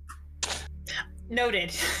brawl.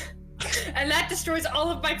 Noted. And that destroys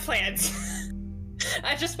all of my plans.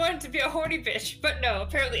 I just wanted to be a horny bitch, but no,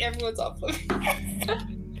 apparently everyone's off of me.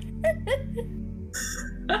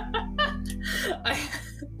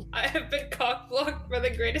 I have been cock-blocked for the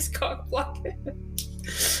greatest cock-block.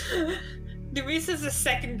 Demise is the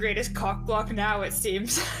second greatest cock-block now, it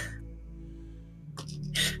seems.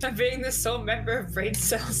 I'm being the sole member of brain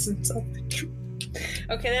cells and something.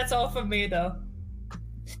 Okay, that's all from me, though.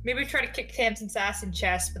 Maybe try to kick Tamsin's ass in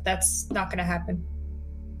chess, but that's not gonna happen.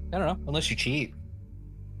 I don't know. Unless you cheat.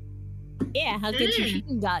 Yeah, how good's your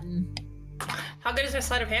cheating gotten? How good is my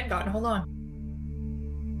sleight of hand gotten? Hold on.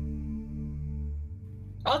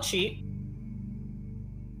 I'll cheat.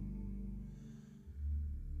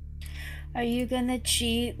 Are you gonna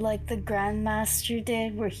cheat like the Grandmaster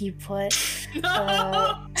did, where he put?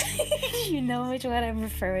 No! You know which one I'm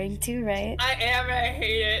referring to, right? I am, and I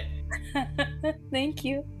hate it. Thank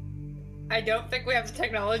you. I don't think we have the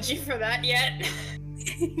technology for that yet.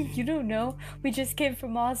 You don't know. We just came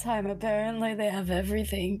from Ozheim. Apparently, they have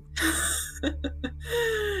everything.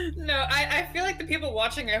 No, I feel like the people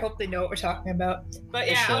watching, I hope they know what we're talking about. But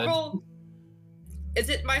They yeah, I'll should. roll. Is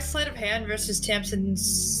it my sleight of hand versus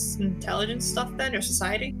Tamsin's intelligence stuff then, or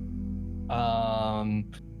society?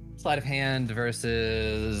 Sleight of hand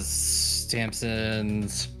versus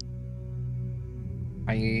Tamsin's.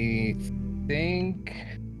 I think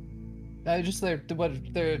just their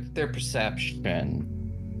perception.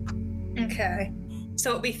 Okay.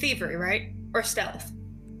 So it'd be thievery, right? Or stealth?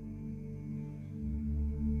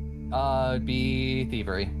 It'd be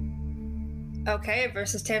thievery. Okay,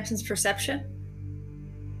 versus Tamsin's perception.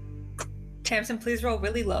 Tamsin, please roll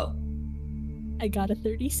really low. I got a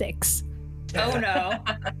 36. Oh no.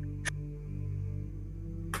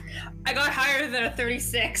 I got higher than a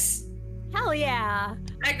 36. Hell yeah!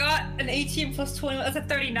 I got an 18 plus 21. That's a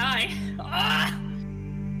 39. Ah!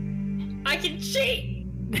 I can cheat.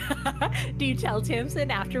 Do you tell Tamsin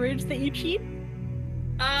afterwards that you cheat?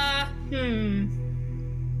 I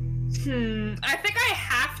think I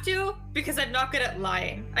have to because I'm not good at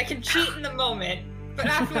lying. I can cheat in the moment, but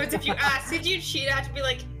afterwards, if you ask, did you cheat? I have to be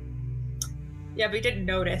like, yeah, but you didn't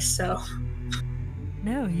notice, so.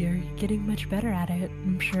 No, you're getting much better at it.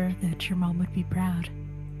 I'm sure that your mom would be proud.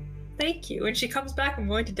 Thank you. When she comes back, I'm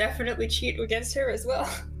going to definitely cheat against her as well.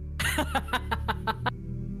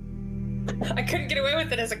 I couldn't get away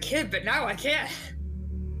with it as a kid, but now I can.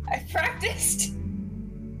 I've practiced.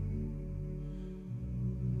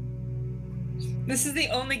 This is the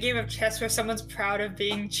only game of chess where someone's proud of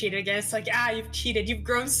being cheated against. Like, you've cheated. You've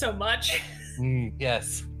grown so much.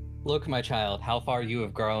 Yes. Look, my child, how far you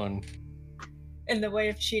have grown. In the way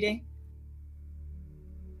of cheating.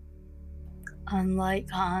 unlike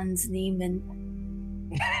Hans Niemann.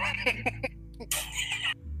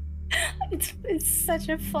 It's such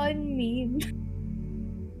a fun meme.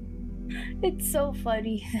 It's so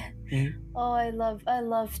funny. Oh, I love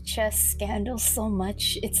chess scandals so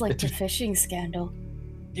much. It's like the fishing scandal.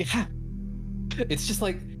 Yeah. It's just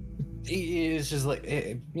like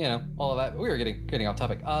all of that. We were getting off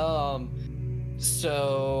topic.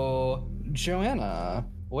 So Joanna,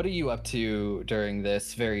 what are you up to during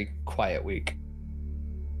this very quiet week?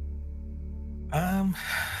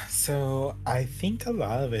 So I think a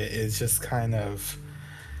lot of it is just kind of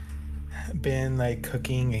been like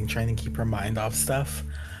cooking and trying to keep her mind off stuff.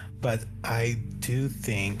 But I do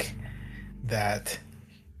think that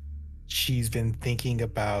she's been thinking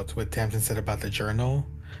about what Tamsin said about the journal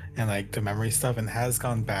and like the memory stuff, and has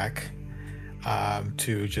gone back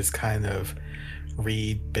to just kind of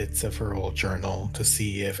read bits of her old journal to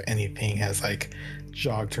see if anything has like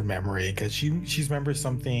jogged her memory, because she remembers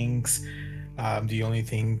some things. The only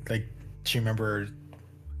thing like she remembered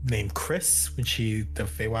named Chris when the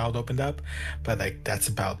Feywild opened up, but like that's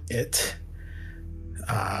about it.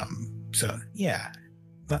 So yeah,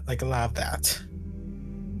 like a lot of that.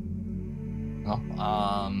 Well,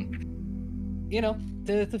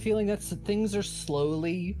 the feeling that things are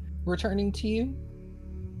slowly returning to you,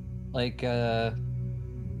 like Atropa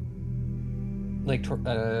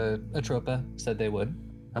said they would.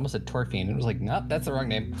 I almost said Torfine. It was like, nope, that's the wrong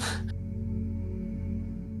name.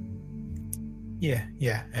 Yeah,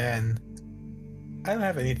 and I don't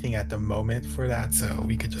have anything at the moment for that, so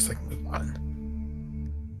we could just like move on.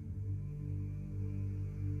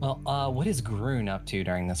 Well, what is Grun up to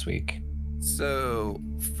during this week? So,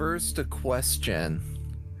 first a question.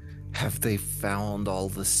 Have they found all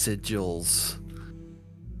the sigils?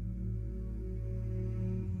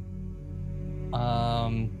 I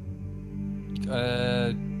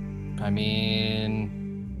mean...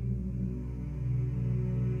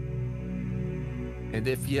 And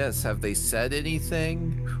if yes, have they said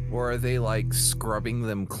anything? Or are they like scrubbing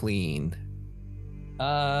them clean?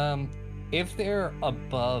 If they're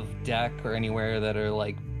above deck or anywhere that are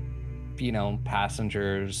like,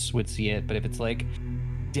 passengers would see it, but if it's like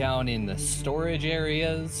down in the storage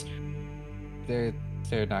areas, they're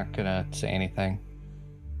not gonna say anything.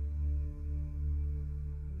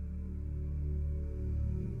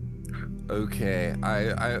 Okay,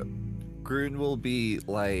 Grun will be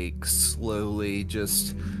like slowly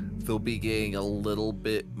just, they'll be getting a little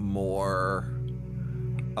bit more,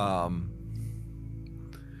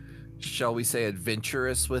 shall we say,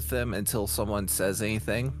 adventurous with them until someone says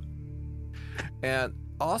anything. And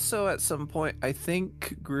also at some point, I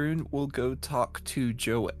think Grun will go talk to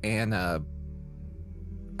Joanna.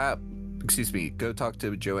 Go talk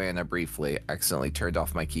to Joanna briefly. Accidentally turned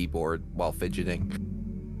off my keyboard while fidgeting.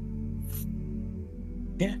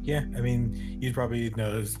 Yeah. I mean, you'd probably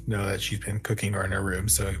know that she's been cooking or in her room,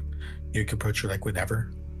 so you could approach her like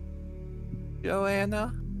whenever.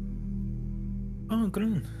 Joanna? Oh,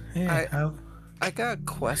 Grun. Hey, I got a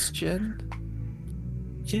question.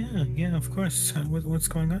 Yeah, of course. What's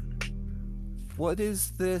going on? What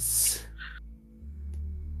is this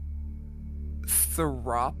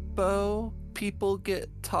Therapo people keep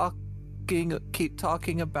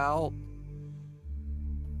talking about?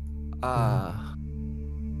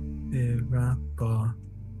 Therapo.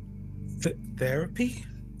 Therapy?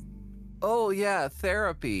 Oh yeah,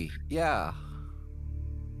 therapy. Yeah.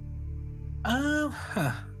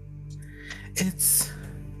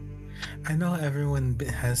 I know everyone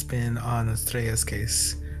has been on Estrella's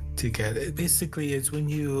case to get it. Basically, it's when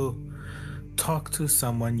you talk to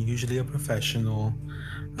someone, usually a professional,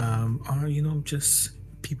 or just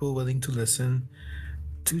people willing to listen,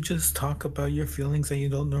 to just talk about your feelings that you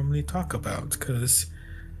don't normally talk about, because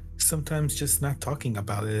sometimes just not talking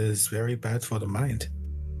about it is very bad for the mind.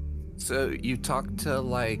 So you talk to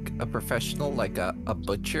like a professional, like a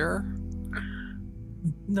butcher?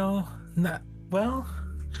 No, not well.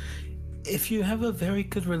 If you have a very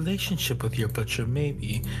good relationship with your butcher,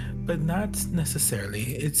 maybe, but not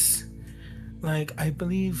necessarily. It's like, I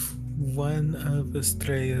believe one of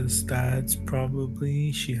Estrella's dads,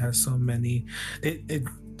 probably, she has so many.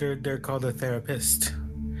 They're called a therapist.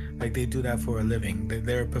 Like, they do that for a living.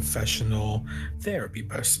 They're a professional therapy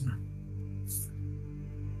person.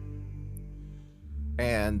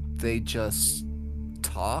 And they just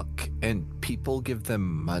talk, and people give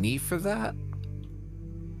them money for that?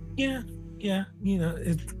 Yeah.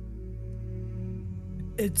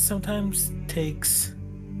 It sometimes takes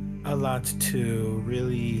a lot to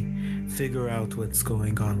really figure out what's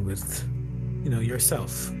going on with,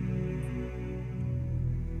 yourself.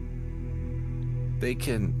 they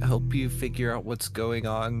can help you figure out what's going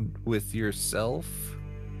on with yourself?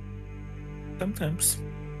 Sometimes,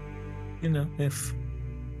 if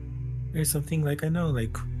there's something like I know,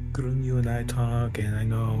 like Grun, you and I talk, and I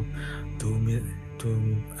know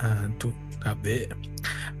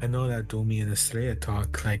I know that Domi and Estrella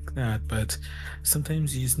talk like that, but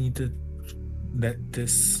sometimes you just need to let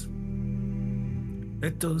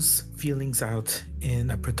those feelings out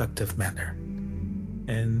in a productive manner.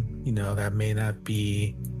 And, that may not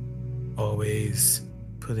be always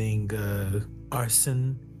putting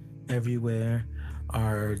arson everywhere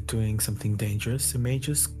or doing something dangerous. It may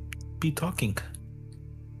just be talking.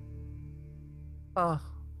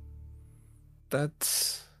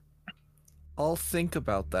 I'll think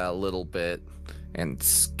about that a little bit, and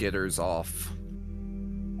skitters off.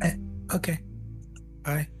 Okay.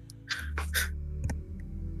 Bye.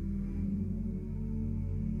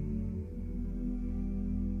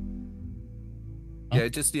 Yeah, I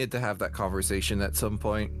just needed to have that conversation at some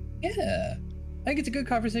point. Yeah, I think it's a good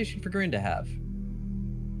conversation for Grun to have.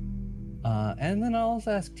 And then I'll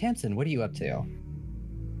also ask Tamsin, what are you up to?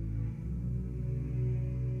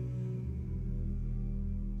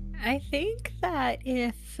 I think that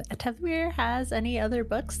if Tethmir has any other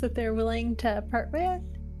books that they're willing to part with,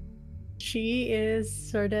 she is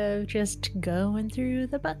sort of just going through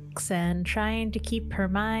the books and trying to keep her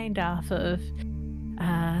mind off of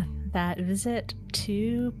that visit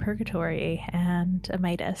to Purgatory and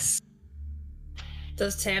Amidus.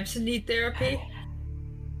 Does Tamsin need therapy?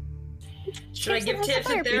 Should I give has a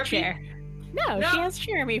Tamsin therapy? chair. No, No. she has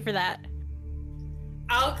Jeremy for that.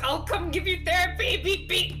 I'll come give you therapy. Beep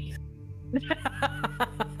beep.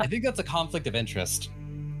 I think that's a conflict of interest.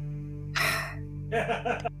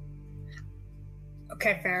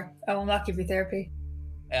 Okay, fair. I will not give you therapy.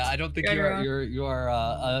 I don't think you are.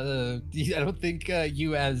 I don't think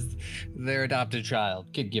you, as their adopted child,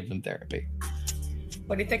 could give them therapy.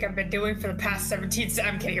 What do you think I've been doing for the past 17?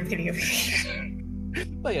 I'm kidding.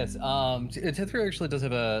 But yes, Tethria actually does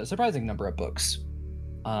have a surprising number of books,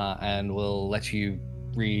 and will let you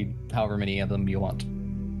read however many of them you want.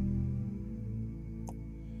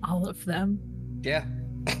 All of them. Yeah,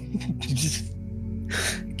 just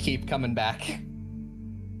keep coming back.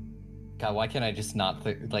 God, why can't I just not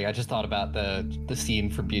I just thought about the scene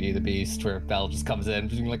from Beauty and the Beast where Belle just comes in,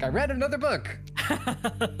 being like, I read another book.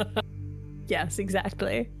 Yes,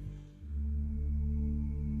 exactly.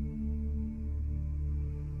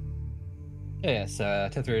 Yes,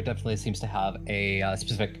 Tethria definitely seems to have a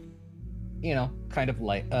specific, kind of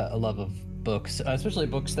like a love of books, especially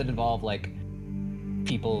books that involve like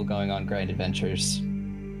people going on grand adventures.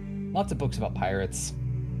 Lots of books about pirates.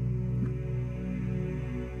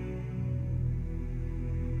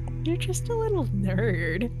 You're just a little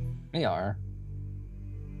nerd. They are.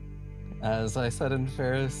 As I said in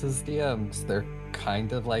Ferris's DMs, they're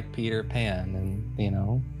kind of like Peter Pan, and,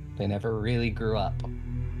 they never really grew up.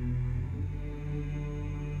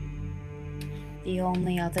 The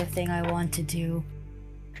only other thing I want to do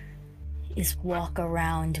is walk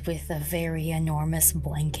around with a very enormous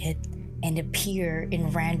blanket and appear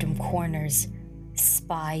in random corners,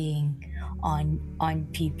 spying on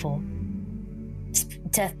people.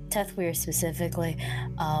 Tethwir specifically,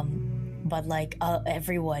 but like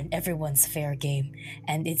everyone's fair game,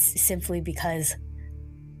 and it's simply because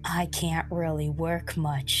I can't really work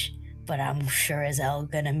much, but I'm sure as hell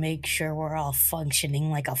gonna make sure we're all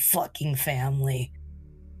functioning like a fucking family.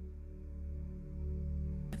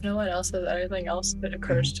 If no one else says anything else that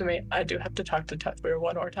occurs to me, I do have to talk to Tethwir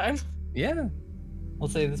one more time. Yeah. We'll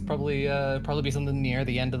say this probably be something near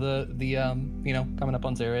the end of the coming up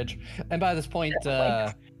on Zerridge. And by this point,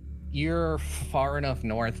 you're far enough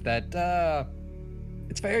north that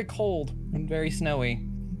it's very cold and very snowy.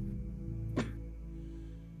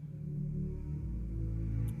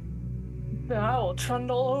 Then I will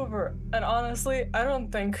trundle over. And honestly, I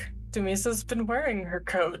don't think Dumisa's been wearing her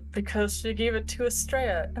coat because she gave it to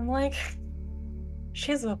Estrella. And like,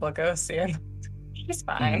 she's a Lagosian. She's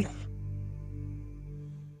fine.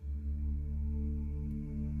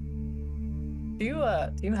 Do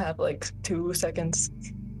you have like 2 seconds?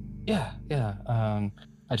 Yeah.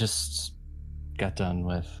 I just got done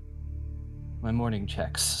with my morning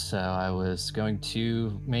checks, so I was going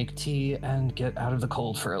to make tea and get out of the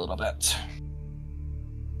cold for a little bit.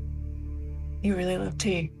 You really love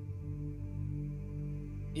tea.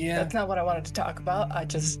 Yeah. That's not what I wanted to talk about.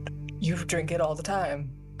 You drink it all the time.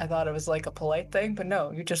 I thought it was like a polite thing, but no,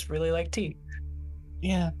 you just really like tea.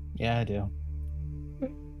 Yeah, I do.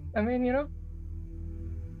 I mean,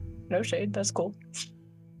 no shade, that's cool.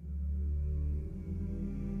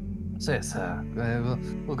 So yes,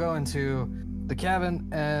 we'll go into the cabin,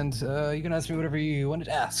 and you can ask me whatever you wanted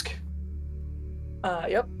to ask.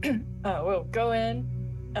 Yep. We'll go in.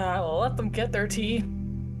 We'll let them get their tea.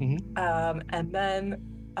 And then,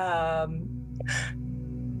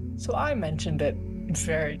 so I mentioned it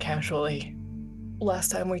very casually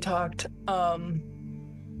last time we talked. And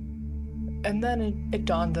then it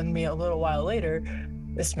dawned on me a little while later,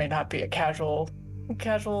 this may not be a casual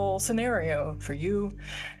scenario for you,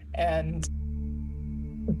 and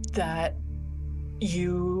that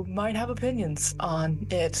you might have opinions on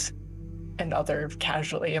it and other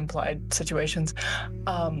casually implied situations.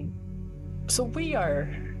 So we've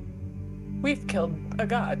killed a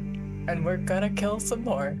god, and we're gonna kill some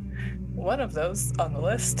more. One of those on the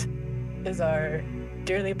list is our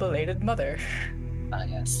dearly belated mother. Ah,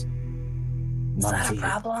 yes. Is that a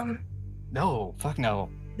problem? No, fuck no.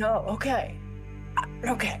 No, okay.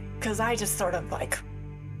 Okay, because I just sort of like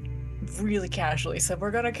really casually said, we're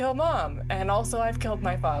gonna kill mom, and also I've killed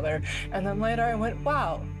my father. And then later I went,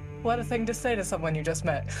 wow, what a thing to say to someone you just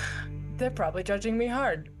met. They're probably judging me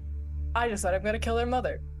hard. I just said I'm gonna kill their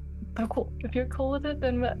mother. Oh, cool. If you're cool with it,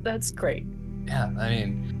 then that's great. Yeah, I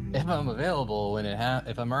mean, if I'm available when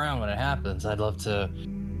if I'm around when it happens, I'd love to,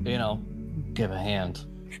 give a hand.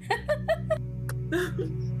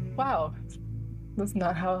 Wow. That's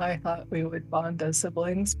not how I thought we would bond as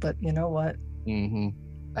siblings, but you know what? Mm-hmm.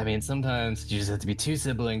 I mean, sometimes you just have to be two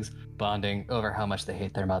siblings bonding over how much they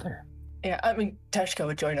hate their mother. Yeah, I mean, Teshka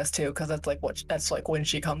would join us too, because that's like when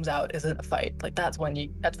she comes out, isn't a fight. Like that's when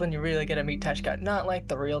you really get to meet Teshka. Not like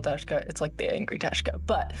the real Teshka, it's like the angry Teshka,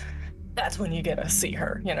 but that's when you get to see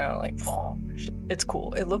her, like, oh, it's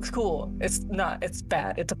cool. It looks cool. It's bad.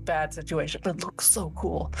 It's a bad situation, but it looks so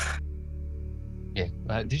cool. Yeah.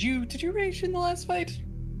 Did you rage in the last fight?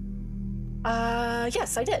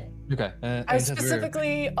 Yes, I did. Okay. I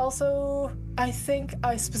think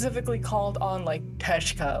I specifically called on like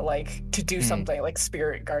Teshka, like to do something like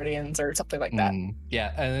Spirit Guardians or something like that.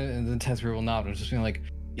 Yeah, and then Tezra will nod. I was just being like,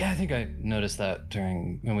 yeah, I think I noticed that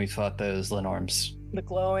when we fought those Lenorms. The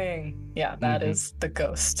glowing. Yeah, that is the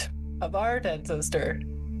ghost of our dead sister.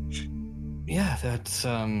 Yeah, that's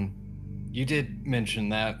you did mention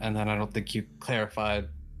that, and then I don't think you clarified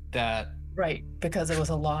that. Right, because it was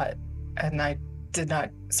a lot, and I did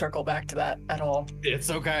not circle back to that at all. It's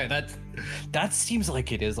okay. That seems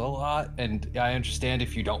like it is a lot, and I understand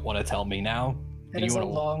if you don't want to tell me now. It is a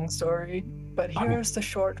long story, but here's the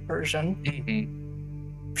short version.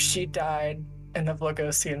 She died in the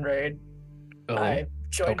Vlogosian raid. I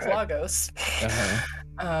joined Vlogos.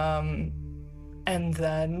 And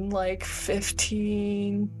then like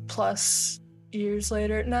 15 plus years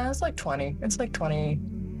later, it's like 20. It's like 20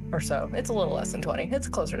 or so. It's a little less than 20. It's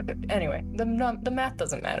closer to 50. Anyway, the math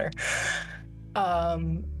doesn't matter.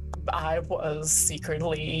 I was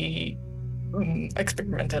secretly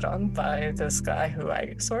experimented on by this guy who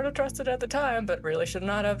I sort of trusted at the time, but really should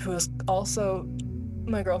not have, who was also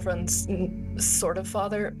my girlfriend's sort of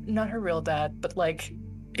father, not her real dad, but like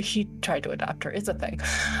he tried to adopt her. It's a thing.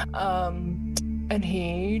 And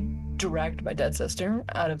he dragged my dead sister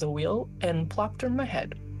out of the wheel and plopped her in my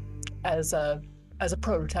head as a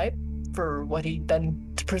prototype for what he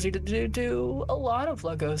then proceeded to do a lot of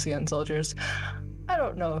Lagosian soldiers. I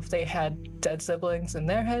don't know if they had dead siblings in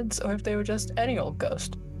their heads or if they were just any old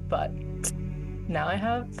ghost, but now I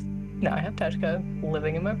have Teshka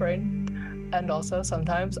living in my brain, and also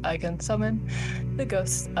sometimes I can summon the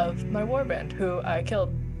ghosts of my warband who I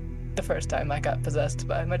killed the first time I got possessed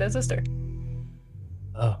by my dead sister.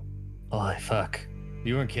 Oh, holy fuck.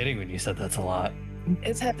 You weren't kidding when you said that's a lot.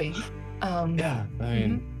 It's heavy. Yeah, I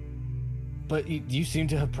mean, but you seem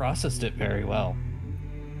to have processed it very well.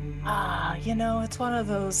 It's one of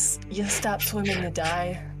those you stop swimming to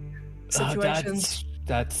die situations.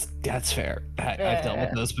 That's fair. I've dealt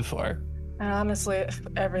with those before. And honestly,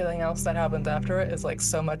 everything else that happens after it is like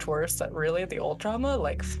so much worse that really the old trauma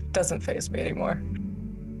like doesn't faze me anymore.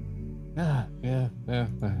 Yeah.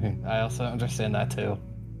 I also understand that too.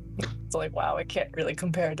 It's like, wow, it can't really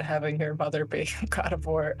compare to having your mother be god of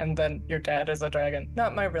war and then your dad is a dragon.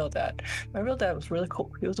 Not my real dad. My real dad was really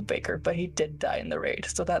cool. He was a baker, but he did die in the raid,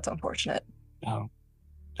 so that's unfortunate. Oh,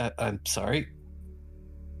 I'm sorry.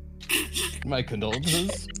 My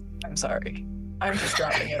condolences. I'm sorry. I'm just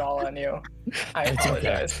dropping it all on you. I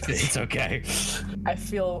apologize. It's okay. I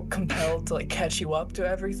feel compelled to like catch you up to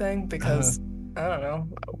everything because I don't know,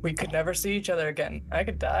 we could never see each other again. I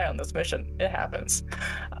could die on this mission. It happens.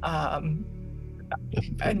 And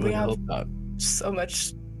we have so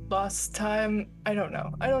much lost time. I don't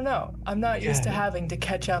know. I'm not used to having to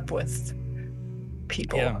catch up with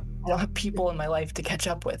people. I don't have people in my life to catch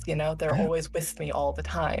up with, they're always with me all the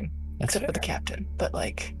time. That's except for the fair. captain. But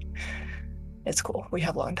like, it's cool. We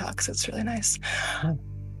have long talks. It's really nice.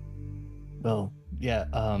 Well, yeah.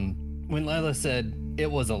 When Lila said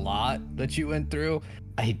it was a lot that you went through,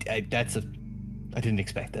 I didn't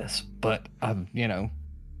expect this, but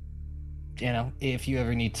if you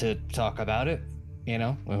ever need to talk about it,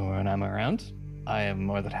 when I'm around, I am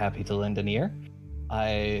more than happy to lend an ear.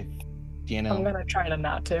 I'm gonna try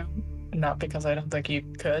to not because I don't think you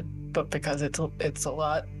could, but because it's a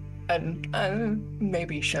lot, and I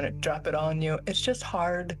maybe shouldn't drop it on you. It's just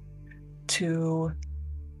hard to,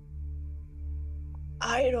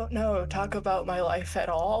 I don't know, talk about my life at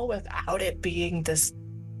all without it being this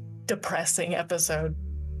depressing episode.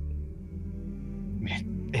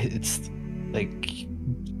 It's like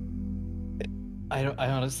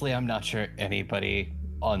I'm not sure anybody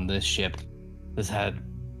on this ship has had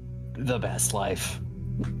the best life.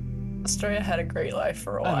 Estrella had a great life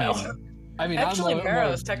for a while. I mean, Actually,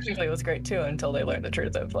 Barrows technically was great too until they learned the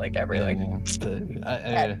truth of like everything.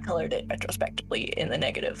 And colored it retrospectively in the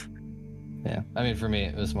negative. Yeah, I mean, for me,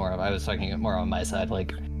 it was I was talking more on my side,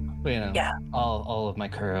 like, all of my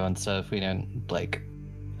crew and stuff. We didn't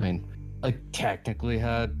I technically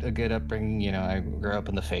had a good upbringing. I grew up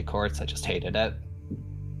in the Fey Courts. I just hated it.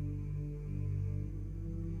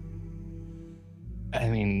 I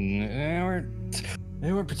mean,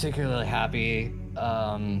 they weren't particularly happy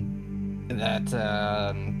that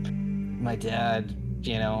my dad,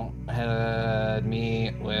 had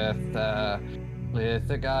me with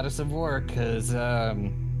the goddess of war, because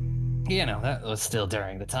that was still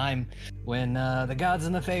during the time when the gods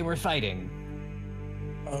and the Fae were fighting.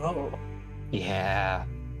 Oh. Yeah.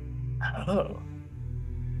 Oh.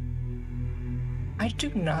 I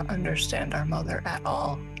do not understand our mother at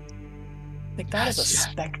all. Like, that is a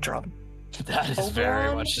spectrum. That is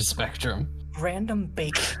very much a spectrum. Random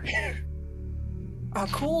baker. A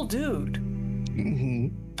cool dude. Mm-hmm.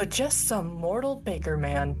 But just some mortal baker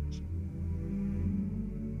man.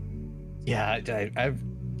 Yeah, I've,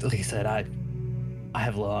 like I said, I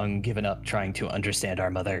have long given up trying to understand our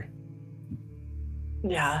mother.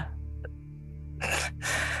 Yeah.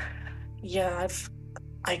 Yeah,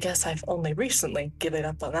 I guess I've only recently given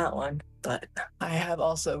up on that one, but I have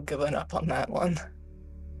also given up on that one.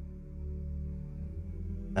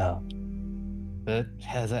 Oh. But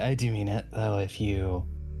as I do mean it, though, if you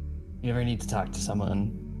ever need to talk to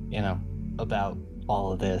someone, about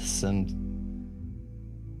all of this, and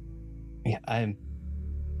yeah, I'm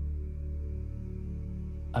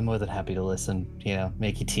more than happy to listen,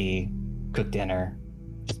 make you tea, cook dinner,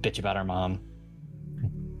 just bitch about our mom.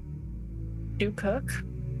 Do you cook?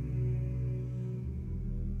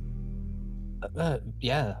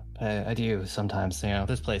 Yeah, I do sometimes.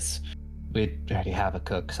 This place, we already have a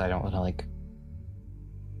cook, so I don't want to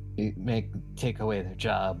take away their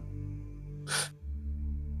job.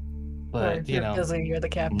 But if you're busy, you're the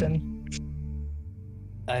captain.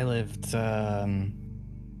 I've lived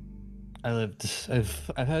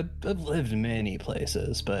many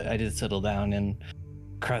places, but I did settle down in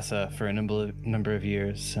Cressa for a number of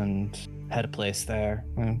years and had a place there.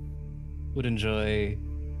 I would enjoy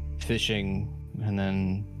fishing and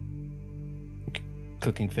then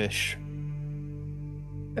cooking fish.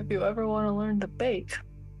 If you ever want to learn to bake,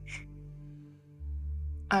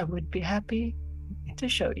 I would be happy to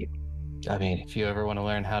show you. I mean, if you ever want to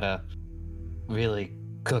learn how to really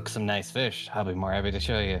cook some nice fish, I'll be more happy to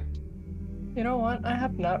show you. You know what? I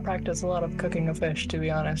have not practiced a lot of cooking of fish, to be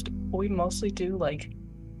honest. We mostly do like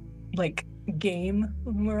game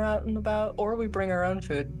when we're out and about, or we bring our own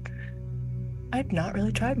food. I've not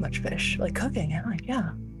really tried much fish, like cooking. I'm like,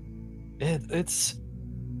 yeah. It's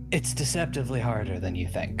deceptively harder than you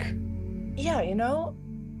think. Yeah,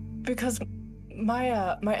 because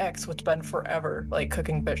my ex, what's been forever like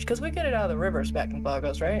cooking fish, because we get it out of the rivers back in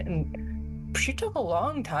Vagos, right? And she took a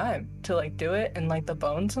long time to like do it, and like the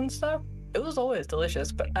bones and stuff. It was always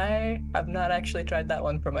delicious, but I have not actually tried that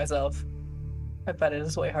one for myself. I bet it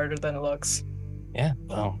is way harder than it looks. Yeah,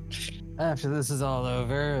 well, after this is all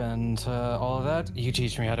over and all of that, you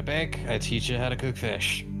teach me how to bake, I teach you how to cook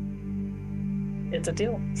fish. It's a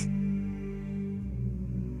deal.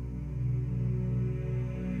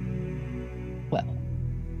 Well,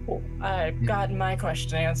 I've gotten my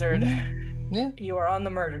question answered. Yeah. You are on the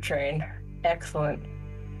murder train. Excellent.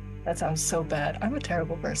 That sounds so bad. I'm a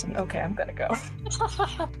terrible person. Okay, I'm gonna go.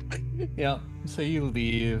 Yeah, so you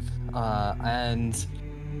leave, and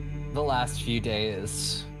the last few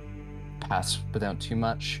days pass without too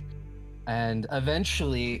much, and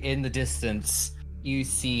eventually in the distance you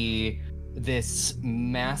see this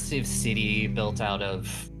massive city built out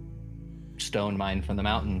of stone mined from the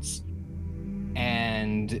mountains,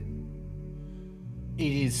 and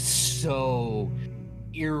it is so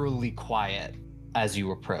eerily quiet as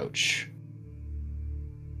you approach.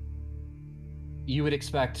 You would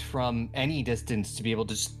expect from any distance to be able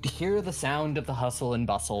to just hear the sound of the hustle and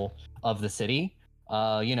bustle of the city.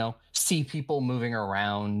 See people moving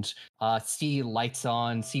around, see lights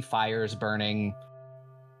on, see fires burning.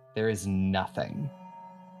 There is nothing.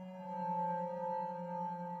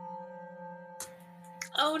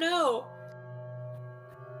 Oh no!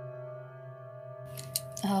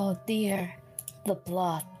 Oh dear, the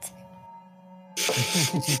plot.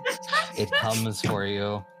 It comes for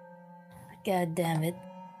you. God damn it.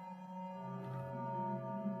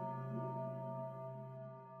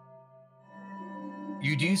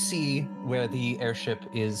 You do see where the airship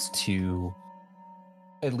is to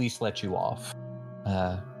at least let you off.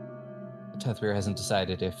 Tethrir hasn't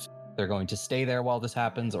decided if they're going to stay there while this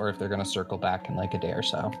happens or if they're going to circle back in like a day or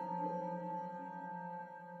so.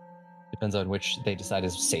 Depends on which they decide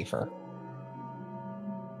is safer.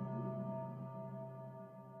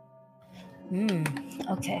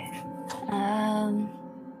 Okay.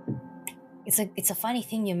 It's a funny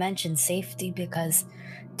thing you mentioned safety, because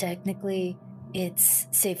technically it's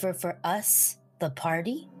safer for us, the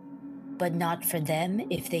party, but not for them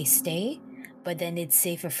if they stay. But then it's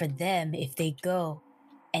safer for them if they go,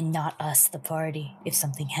 and not us, the party, if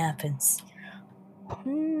something happens.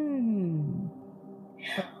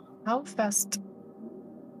 How fast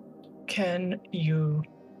can you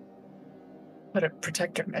put a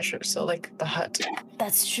protector measure? So like the hut.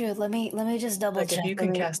 That's true. Let me just double check. If you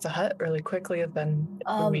can cast a hut really quickly, then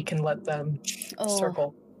we can let them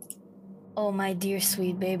circle. Oh, my dear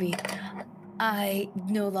sweet baby. I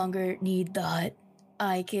no longer need the hut.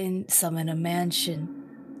 I can summon a mansion.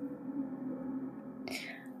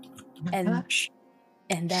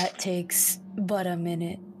 And that takes but a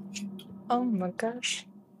minute. Oh my gosh.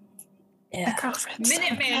 Yeah.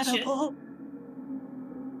 Minute mansion.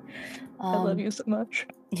 I love you so much.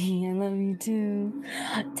 I love you too.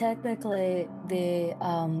 Technically, the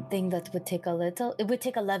thing that would take it would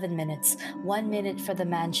take 11 minutes. 1 minute for the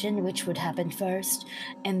mansion, which would happen first,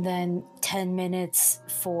 and then 10 minutes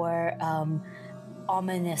for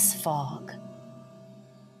ominous fog.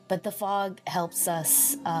 But the fog helps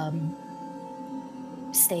us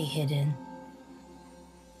stay hidden.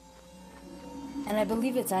 And I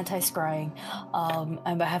believe it's anti-scrying.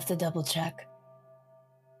 I have to double check.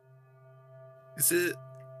 Is it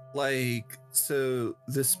like, so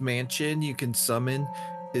this mansion you can summon,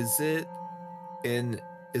 is it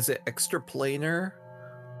extra planar,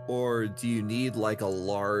 or do you need like a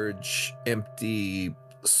large empty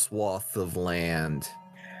swath of land?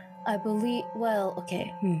 I believe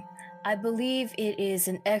I believe it is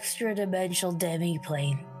an extra dimensional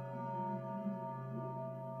demi-plane.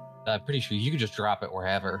 I'm pretty sure you could just drop it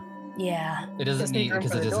wherever. Yeah. It doesn't Just need room for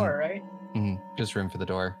the door, right? Just room for the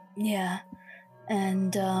door. Yeah.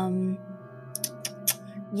 And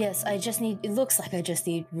yes, it looks like I just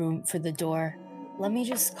need room for the door. Let me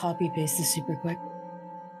just copy paste this super quick.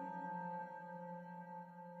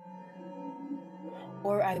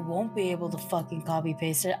 Or I won't be able to fucking copy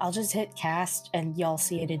paste it. I'll just hit cast and y'all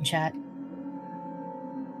see it in chat.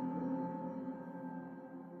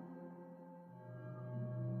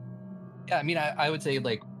 Yeah, I mean, I would say,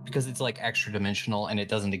 like, because it's like extra dimensional and it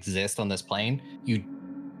doesn't exist on this plane, you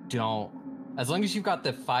don't, as long as you've got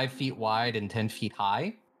the 5 feet wide and 10 feet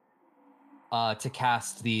high to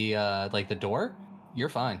cast the the door, you're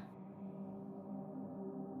fine.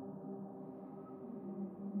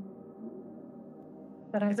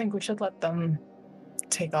 But I think we should let them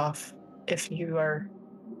take off if you are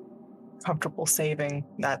comfortable saving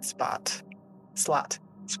that spell slot.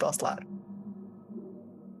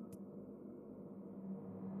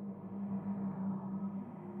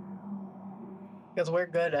 Because we're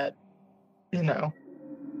good at,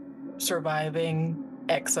 surviving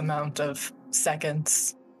X amount of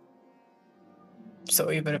seconds.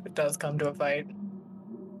 So even if it does come to a fight,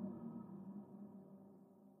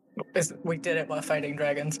 we did it while fighting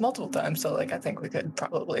dragons multiple times, so I think we could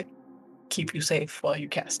probably keep you safe while you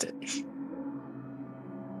cast it.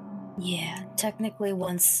 Yeah, technically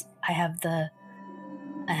once I have the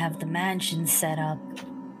mansion set up,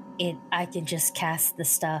 I can just cast the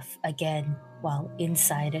stuff again while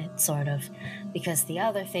inside it, sort of, because the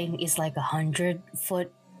other thing is like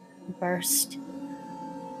 100-foot burst,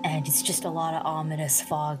 and it's just a lot of ominous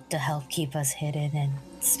fog to help keep us hidden and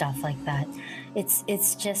stuff like that.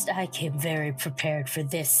 It's just I came very prepared for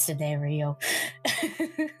this scenario.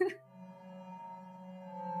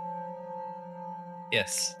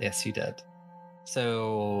 Yes, you did.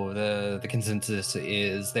 So the consensus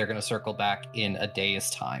is they're going to circle back in a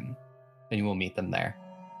day's time. and you will meet them there,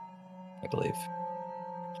 I believe.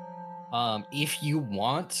 If you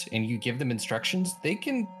want and you give them instructions, they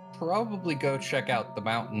can probably go check out the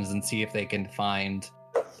mountains and see if they can find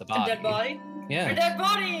the A body. dead body? Yeah. A dead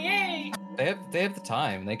body! Yay! They have the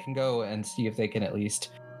time. They can go and see if they can at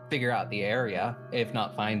least figure out the area, if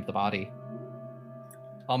not find the body.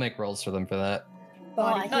 I'll make rolls for them for that. Well,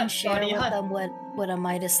 Body I can hunt, share body with hunt. them what a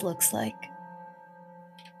Midas looks like.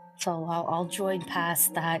 So I'll join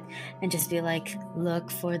past that and just be like, look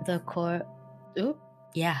for the corpse.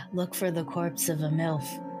 Look for the corpse of a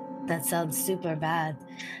MILF. That sounds super bad,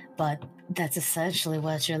 but that's essentially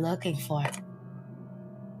what you're looking for.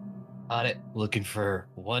 Got it. Looking for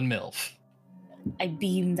one MILF. I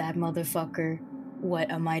beam that motherfucker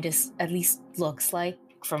what a Midas at least looks like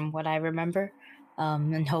from what I remember.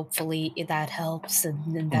 And hopefully that helps,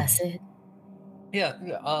 and then that's it. Yeah,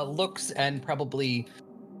 looks and probably,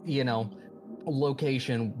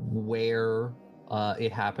 location where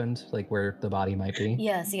it happened, like where the body might be.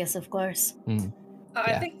 Yes, of course. I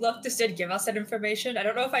Yeah. think Luctus did give us that information. I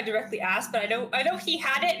don't know if I directly asked, but I know he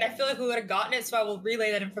had it, and I feel like we would have gotten it, so I will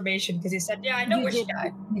relay that information because he said, "Yeah, I know where she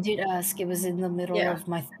died." You did ask. It was in the middle Yeah. of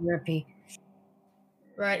my therapy.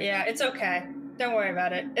 Right? Yeah, it's okay. Don't worry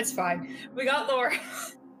about it. It's fine. We got Laura.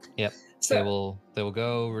 Yep. So They will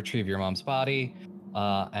go retrieve your mom's body,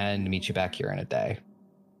 and meet you back here in a day.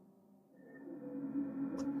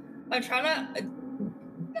 I'm trying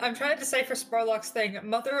to decipher Sparlock's thing.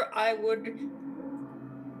 Mother, I would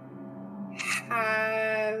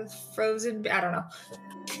have frozen. I don't know.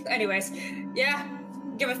 Anyways, yeah,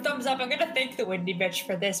 give a thumbs up. I'm gonna thank the Windy Bitch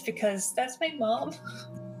for this because that's my mom.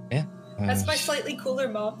 Yeah. That's my slightly cooler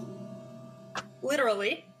mom.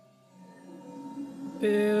 Literally.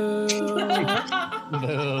 Boo.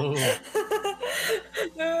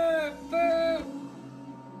 No. Boo.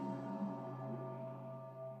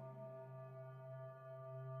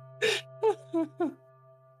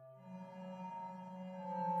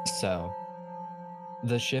 So,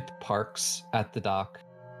 the ship parks at the dock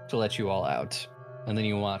to let you all out, and then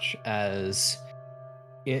you watch as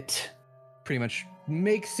it pretty much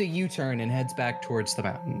makes a U-turn and heads back towards the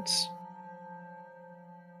mountains.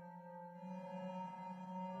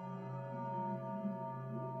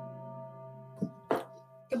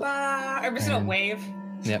 Goodbye. I'm just gonna And- wave.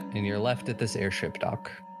 Yep, and you're left at this airship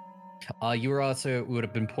dock. You were also would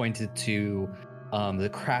have been pointed to the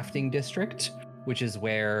crafting district, which is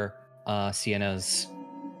where Sienna's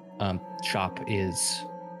shop is,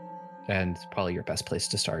 and probably your best place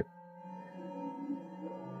to start.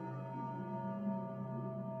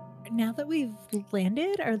 Now that we've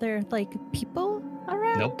landed, are there like people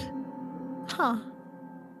around? Nope. Huh.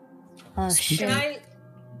 Oh Speaking- shit!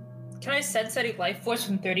 Can I sense any life force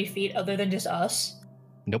from 30 feet other than just us?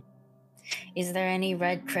 Nope. Is there any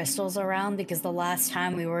red crystals around? Because the last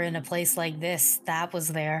time we were in a place like this, that was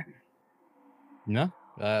there. No.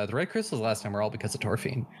 The red crystals last time were all because of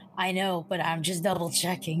Torfine. I know, but I'm just double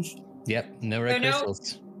checking. Yep, no red No.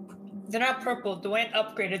 crystals. They're not purple. Dwayne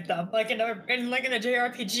upgraded them, like in a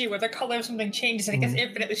JRPG where the color of something changes and it gets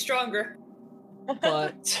infinitely stronger.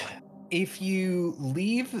 But if you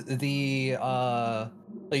leave the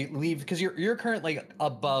leave because you're currently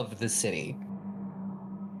above the city.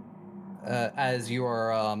 As you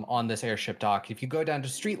are on this airship dock, if you go down to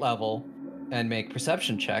street level and make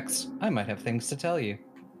perception checks, I might have things to tell you.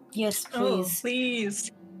 Yes, Oh, please.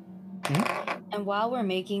 please. And while we're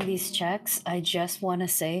making these checks, I just want to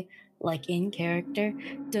say, like in character,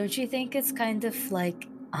 don't you think it's kind of like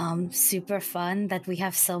super fun that we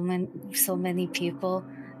have so many people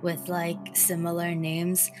with like similar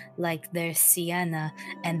names? Like there's Sienna,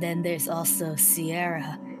 and then there's also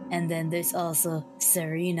Sierra, and then there's also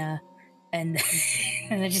Serena, and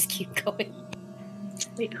and I just keep going.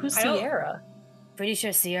 Wait, who's I don't- Sierra? Pretty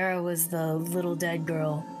sure Sierra was the little dead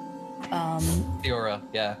girl. Theora,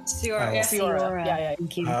 yeah. Sierra, Oh. yeah. Sierra. Yeah.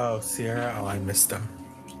 Thank you. Oh, Sierra. Oh, I missed them.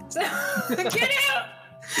 Get out!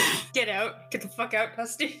 Get out! Get the fuck out,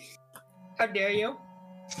 Dusty! How dare you?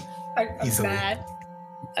 I'm Easily. mad.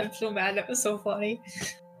 I'm so mad. That was so funny.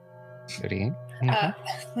 38.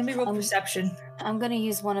 Let me roll perception. I'm gonna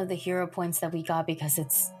use one of the hero points that we got because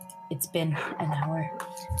it's been an hour.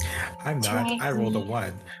 I'm not. I rolled a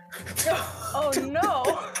 1. Oh no!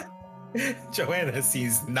 Joanna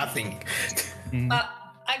sees nothing.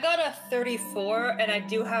 I got a 34, and I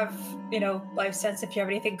do have, life sense if you have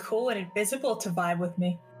anything cool and invisible to vibe with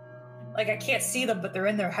me. Like, I can't see them, but they're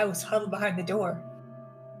in their house, huddled behind the door.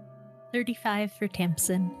 35 for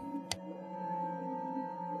Tamsin.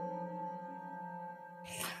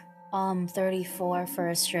 34 for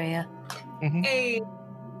Estrella. Hey!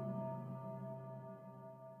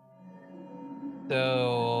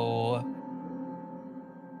 So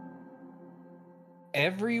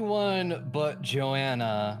everyone but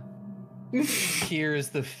Joanna hears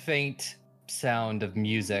the faint sound of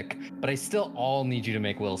music, but I still all need you to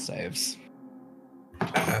make will saves.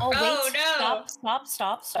 Oh wait! Oh, no. Stop!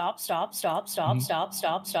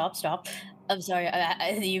 I'm sorry.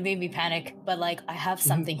 You made me panic, but like I have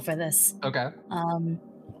something for this. Okay.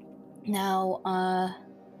 Now,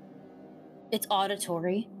 it's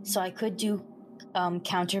auditory, so I could do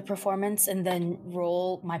counter performance and then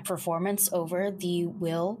roll my performance over the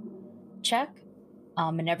will check,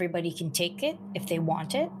 and everybody can take it if they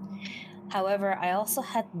want it. However, I also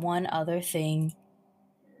had one other thing.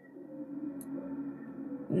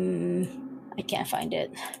 I can't find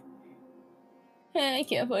it. I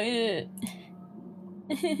can't find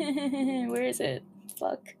it. Where is it?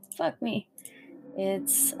 Fuck me.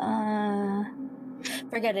 It's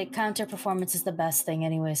forget it. Counter performance is the best thing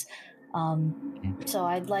anyways. So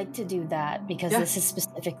I'd like to do that because this is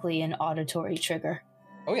specifically an auditory trigger.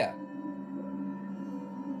 Oh yeah.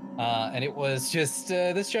 And it was just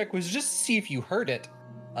this check was just to see if you heard it,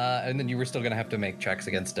 and then you were still gonna have to make checks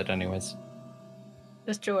against it anyways.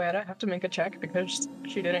 Does Joanna have to make a check because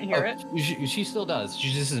she didn't hear it? She still does.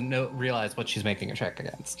 She just doesn't realize what she's making a check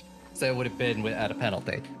against. So it would have been at a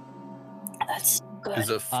penalty. That's good. Is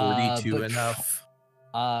a 42 but- enough?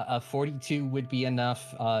 A 42 would be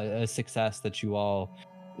enough. A success that you all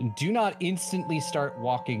do not instantly start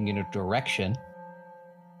walking in a direction.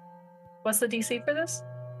 What's the DC for this?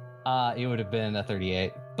 It would have been a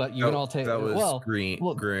 38, but you can all take. That was well,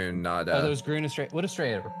 Groon, not that was Groon Estrella. What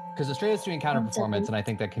Estrella? Because Estrella is doing counter performance, and I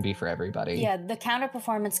think that can be for everybody. Yeah, the counter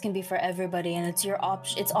performance can be for everybody, and it's your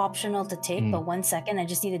It's optional to take. But 1 second, I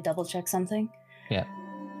just need to double check something. Yeah.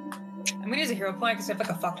 I'm gonna use a hero point because I have like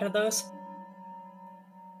a fuck ton of those.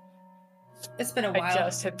 It's been a while. I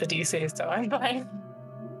just hit the DC, so I'm fine.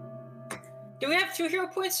 Do we have 2 hero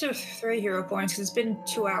points or 3 hero points? Because it's been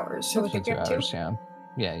 2 hours. So we It's been could 2 get 2. hours, yeah.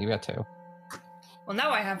 Yeah, you got 2. Well,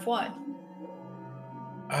 now I have 1.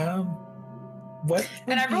 What?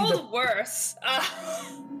 And I would be rolled worse.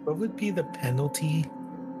 what would be the penalty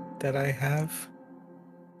that I have?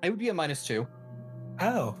 It would be a -2.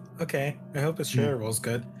 Oh, okay. I hope Estrella rolls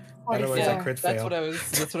good. 44. Otherwise, I crit fail.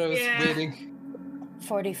 That's what I was Yeah. waiting.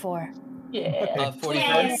 44. Yeah. 44.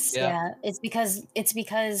 Yes, Yeah. yeah. It's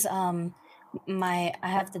because I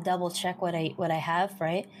have to double check what I have,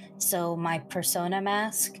 right? So my persona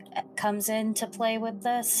mask comes into play with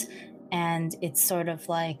this, and it's sort of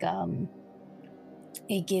like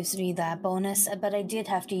it gives me that bonus, but I did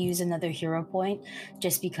have to use another hero point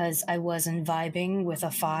just because I wasn't vibing with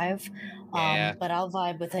a 5. Yeah. But I'll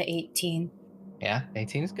vibe with a 18. Yeah,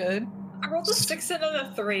 18 is good. I rolled a 6 and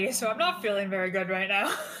a 3, so I'm not feeling very good right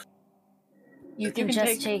now. You can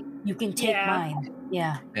just take Yeah. mine.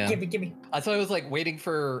 Yeah. Yeah. Gimme. That's why I was like waiting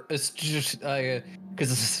for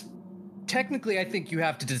because technically I think you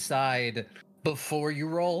have to decide before you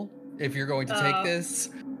roll if you're going to take this.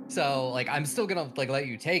 So like I'm still gonna like let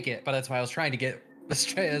you take it, but that's why I was trying to get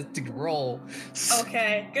Estrella to roll.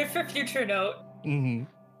 Okay, good for future note. Mm-hmm.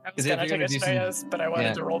 I Is was it gonna if you're take gonna do some- Estrella's, but I wanted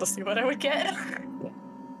Yeah. to roll to see what I would get.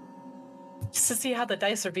 Just to see how the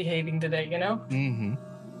dice are behaving today, you know? Mm-hmm.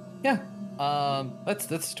 Yeah.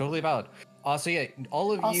 That's totally valid. Also, yeah,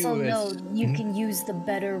 all of Also, you. no, you Mhm. can use the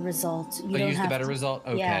better result. You don't use the have better to, result.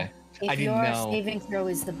 Okay. Yeah. If I didn't your know. saving throw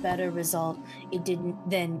is the better result, it didn't.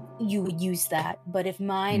 Then you would use that. But if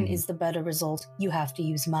mine Mhm. is the better result, you have to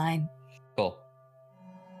use mine. Cool.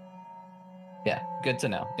 Yeah, good to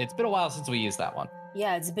know. It's been a while since we used that one.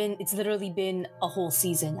 Yeah, it's literally been a whole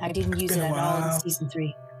season. I didn't use it been a at all in while. season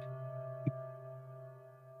 3.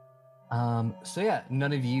 So yeah,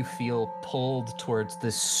 none of you feel pulled towards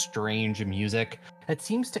this strange music. It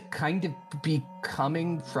seems to kind of be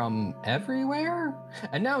coming from everywhere.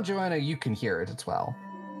 And now, Joanna, you can hear it as well.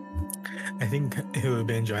 I think it would have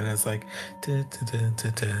been Joanna's like, why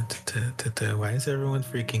is everyone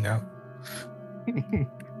freaking out?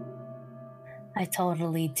 I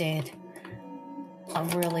totally did. A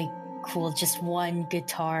really cool, just one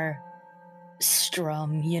guitar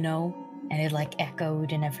strum, you know, and it like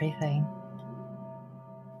echoed and everything,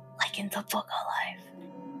 like in the book of life.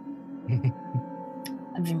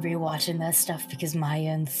 I've been rewatching that stuff because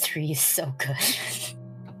Maya and 3 is so good.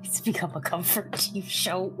 It's become a comfort TV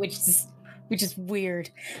show, which is weird.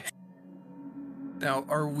 Now,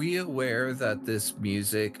 are we aware that this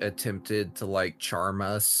music attempted to like charm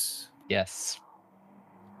us? Yes.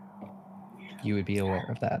 You would be aware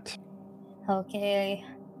of that. Okay.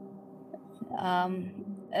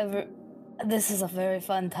 This is a very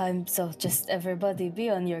fun time, so just everybody be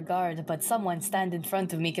on your guard, but someone stand in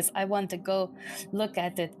front of me because I want to go look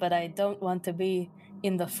at it, but I don't want to be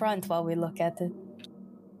in the front while we look at it.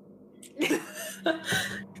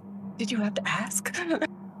 Did you have to ask?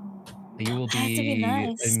 You will I have to be be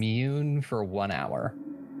nice. immune for 1 hour.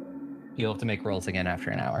 You'll have to make rolls again after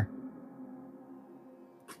an hour.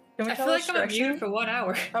 Can we I tell feel us like I'm immune direction? for 1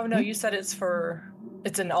 hour. Oh no, you said it's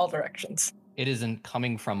in all directions. It isn't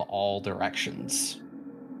coming from all directions.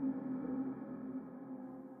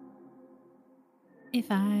 If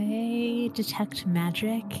I detect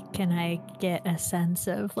magic, can I get a sense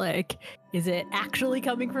of, like, is it actually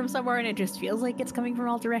coming from somewhere and it just feels like it's coming from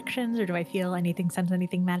all directions? Or do I sense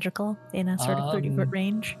anything magical in a sort of 30-foot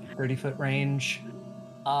range? 30-foot range.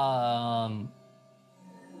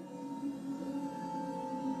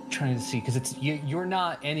 Trying to see, because it's you're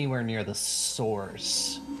not anywhere near the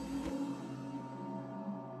source.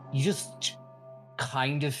 You just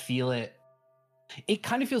kind of feel it. It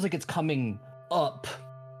kind of feels like it's coming up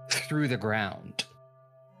through the ground.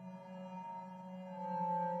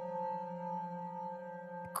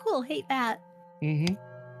 Cool, hate that. Mm-hmm.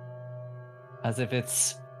 As if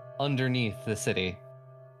it's underneath the city.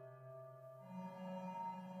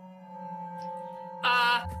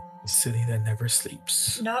 The city that never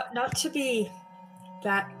sleeps. Not to be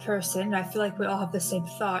that person. I feel like we all have the same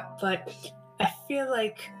thought, but I feel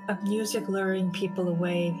like a music luring people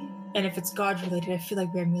away, and if it's God related, I feel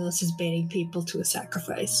like Ramulus is baiting people to a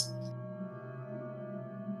sacrifice.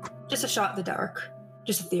 Just a shot in the dark.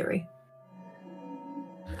 Just a theory.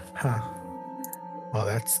 Huh. Well,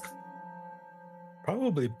 that's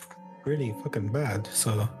probably pretty fucking bad,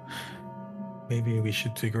 so maybe we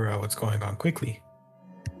should figure out what's going on quickly.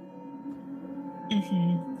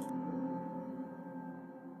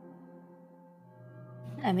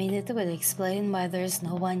 I mean, it would explain why there's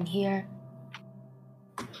no one here.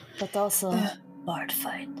 But also, bard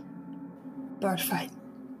fight. Bard fight.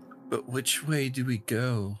 But which way do we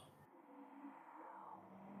go?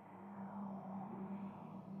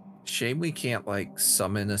 Shame we can't, like,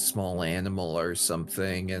 summon a small animal or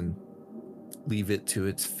something and leave it to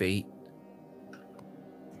its fate.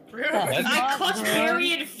 I clutch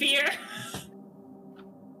Harry in fear.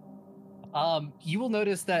 You will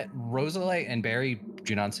notice that Rosalite and Barry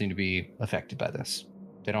do not seem to be affected by this.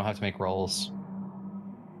 They don't have to make rolls.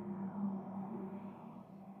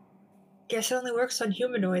 Guess it only works on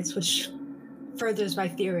humanoids, which furthers my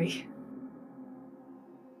theory.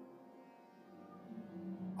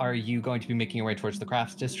 Are you going to be making your way towards the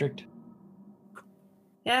crafts district?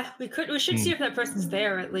 Yeah, we should see if that person's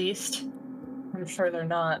there at least. I'm sure they're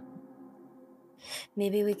not.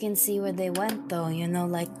 Maybe we can see where they went, though, you know,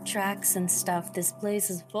 like tracks and stuff. This place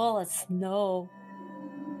is full of snow.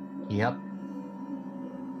 Yep.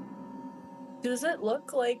 Does it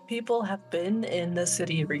look like people have been in the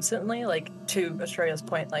city recently? Like, to Estrella's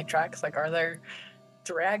point, like tracks? Like, are there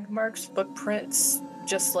drag marks, footprints,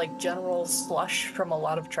 just like general slush from a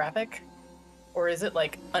lot of traffic? Or is it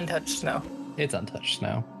like untouched snow? It's untouched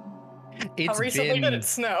snow. How recently did it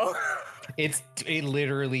snow? It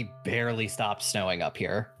literally barely stopped snowing up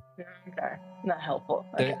here. Okay, not helpful.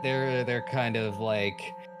 Okay. They're kind of like,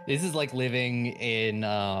 this is like living in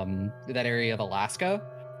that area of Alaska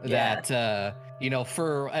Yeah. that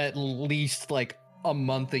for at least like a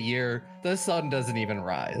month a year the sun doesn't even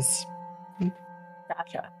rise.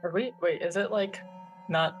 Gotcha. Wait, is it like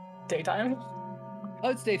not daytime? Oh,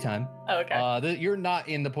 it's daytime. Oh, okay. You're not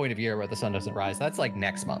in the point of year where the sun doesn't rise. That's like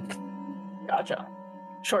next month. Gotcha.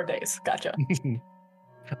 Short days. Gotcha.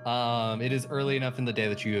 It is early enough in the day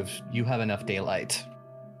that you have enough daylight.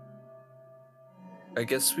 I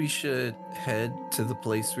guess we should head to the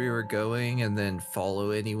place we were going and then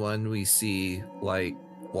follow anyone we see, like,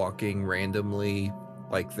 walking randomly,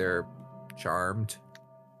 like they're charmed.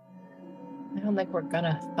 I don't think we're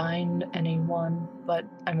gonna find anyone, but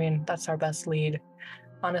I mean, that's our best lead.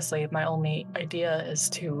 Honestly, my only idea is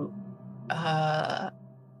to,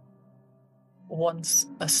 once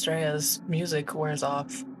Estrella's music wears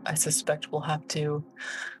off, I suspect we'll have to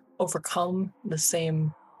overcome the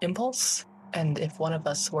same impulse. And if one of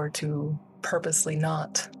us were to purposely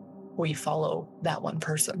not, we follow that one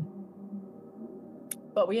person.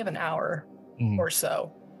 But we have an hour or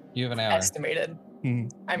so. You have an hour. Estimated.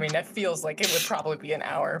 I mean, it feels like it would probably be an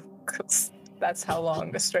hour, because that's how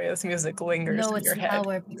long Estrella's music lingers No, in it's your an head.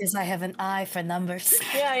 hour because I have an eye for numbers.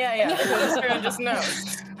 Yeah. Because Estrella just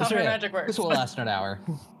knows how her magic works. This will last an hour.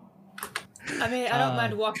 I mean, I don't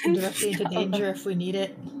mind walking directly into danger if we need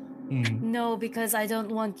it. No, because I don't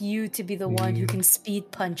want you to be the one who can speed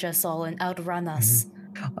punch us all and outrun us.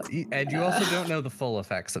 And you also don't know the full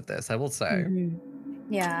effects of this, I will say. Mhm.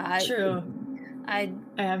 Yeah, True. I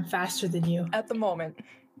I am faster than you. At the moment,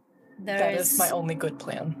 there that is my only good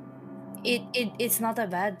plan. It's not a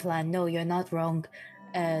bad plan. No, you're not wrong.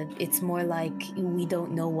 It's more like we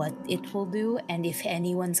don't know what it will do, and if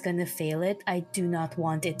anyone's gonna fail it, I do not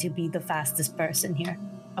want it to be the fastest person here.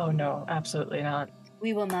 Oh no, absolutely not.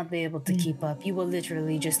 We will not be able to keep up. You will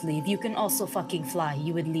literally just leave. You can also fucking fly.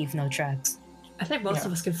 You would leave no tracks. I think most Yeah.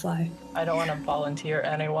 of us can fly. I don't want to volunteer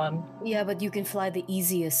anyone, Yeah, but you can fly the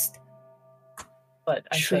easiest. but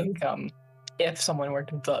I True. think if someone were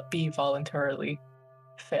to be voluntarily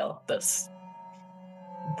fail this,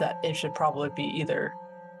 that it should probably be either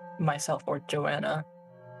myself or Joanna,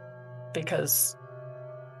 because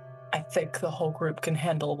I think the whole group can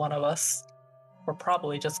handle one of us. We're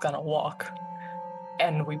probably just gonna walk,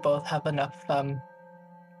 and we both have enough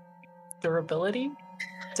durability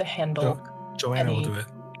to handle. Joanna will do it.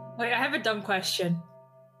 Wait, I have a dumb question.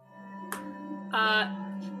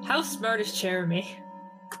 How smart is Jeremy?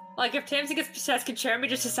 Like, if Tamsin gets possessed, can Jeremy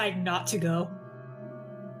just decide not to go?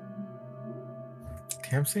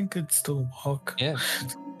 Tamsin could still walk. Yeah.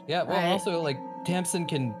 Yeah, well, Right. also, like, Tamsin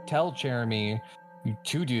can tell Jeremy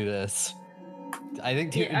to do this. I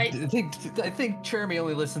think Yeah, I think Jeremy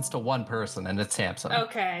only listens to one person, and it's Tamsin.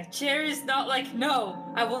 Okay, Jeremy's not like,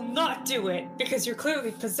 no, I will not do it because you're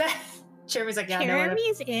clearly possessed. Jeremy's like, yeah, no.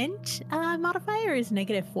 Jeremy's int modifier is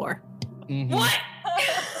 -4. Mhm. What?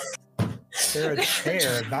 They're a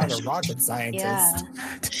chair, not a rocket scientist.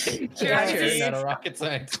 Yeah. Jeremy's not a rocket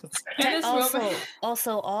scientist. In this moment,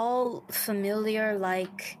 Also, all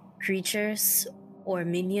familiar-like creatures or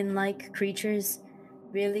minion-like creatures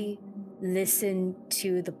really listen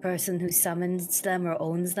to the person who summons them or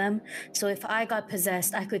owns them. So if I got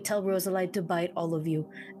possessed, I could tell Rosalite to bite all of you,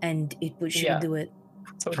 and it would Yeah. do it.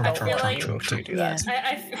 So True, don't true, true, want true, to true. do that.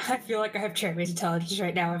 I feel like I have Jeremy's intelligence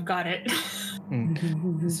right now. I've got it.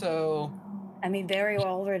 So, I mean, Barry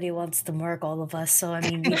already wants to murk all of us, so I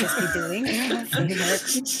mean, we just be doing.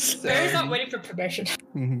 Barry's not waiting for permission.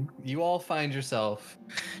 you all find yourself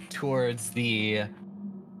towards the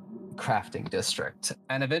crafting district,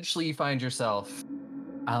 and eventually you find yourself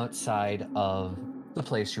outside of the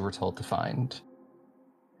place you were told to find.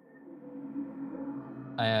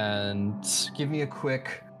 And give me a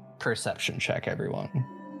quick perception check, everyone.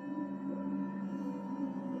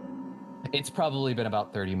 It's probably been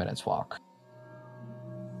about 30 minutes walk.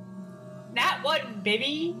 That one,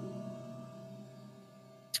 baby.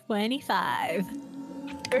 25.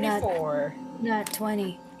 34. Not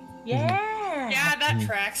 20. Yeah. Yeah, that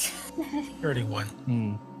tracks.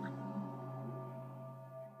 31.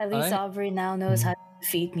 At least Alright. Aubrey now knows how to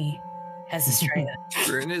defeat me as a straight.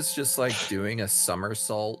 Grun is just like doing a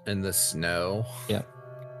somersault in the snow.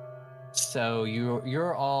 So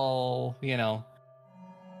you're all,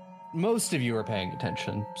 most of you are paying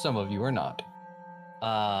attention. Some of you are not.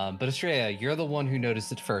 But Estrella, you're the one who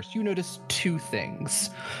noticed it first. You noticed two things.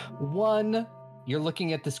 One, you're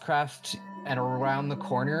looking at this craft, and around the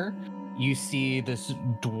corner, you see this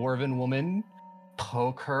dwarven woman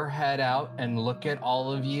poke her head out and look at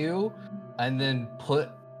all of you, and then put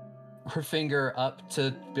her finger up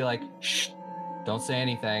to be like, shh, don't say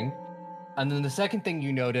anything. And then the second thing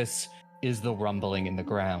you notice is the rumbling in the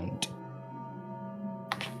ground.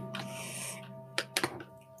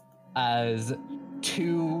 As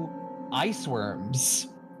two ice worms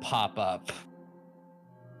pop up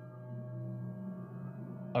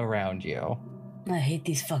around you. I hate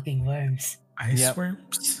these fucking worms. Ice Yep.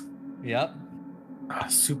 worms? Yep.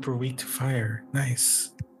 Super weak to fire.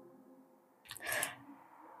 Nice.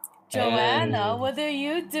 Joanna, And- what are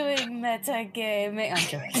you doing metagaming? I'm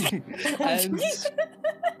joking.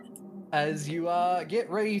 As you get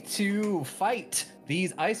ready to fight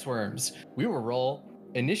these ice worms, we will roll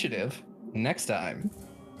initiative next time.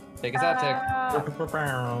 Take us out, Tick.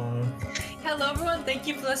 Hello, everyone. Thank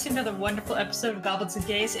you for listening to another wonderful episode of Goblins and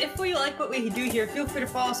Gays. If you like what we do here, feel free to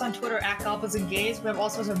follow us on Twitter at Goblins and Gays. We have all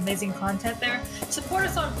sorts of amazing content there. Support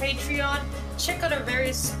us on Patreon. Check out our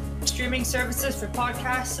various streaming services for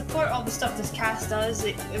podcasts. Support all the stuff this cast does.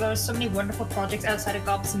 There's so many wonderful projects outside of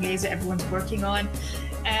Goblins and Gays that everyone's working on.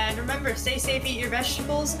 And remember, stay safe, eat your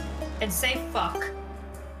vegetables, and say fuck.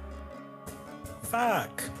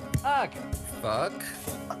 Fuck. Fuck. Fuck.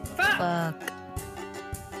 Fuck! Fuck.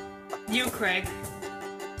 You, Craig.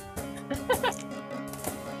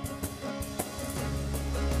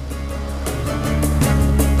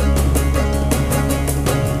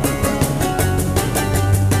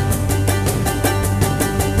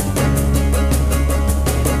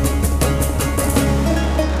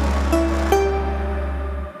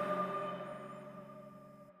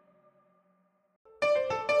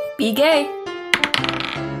 Be gay.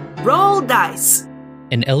 Roll dice.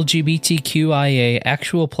 An LGBTQIA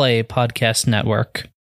actual play podcast network.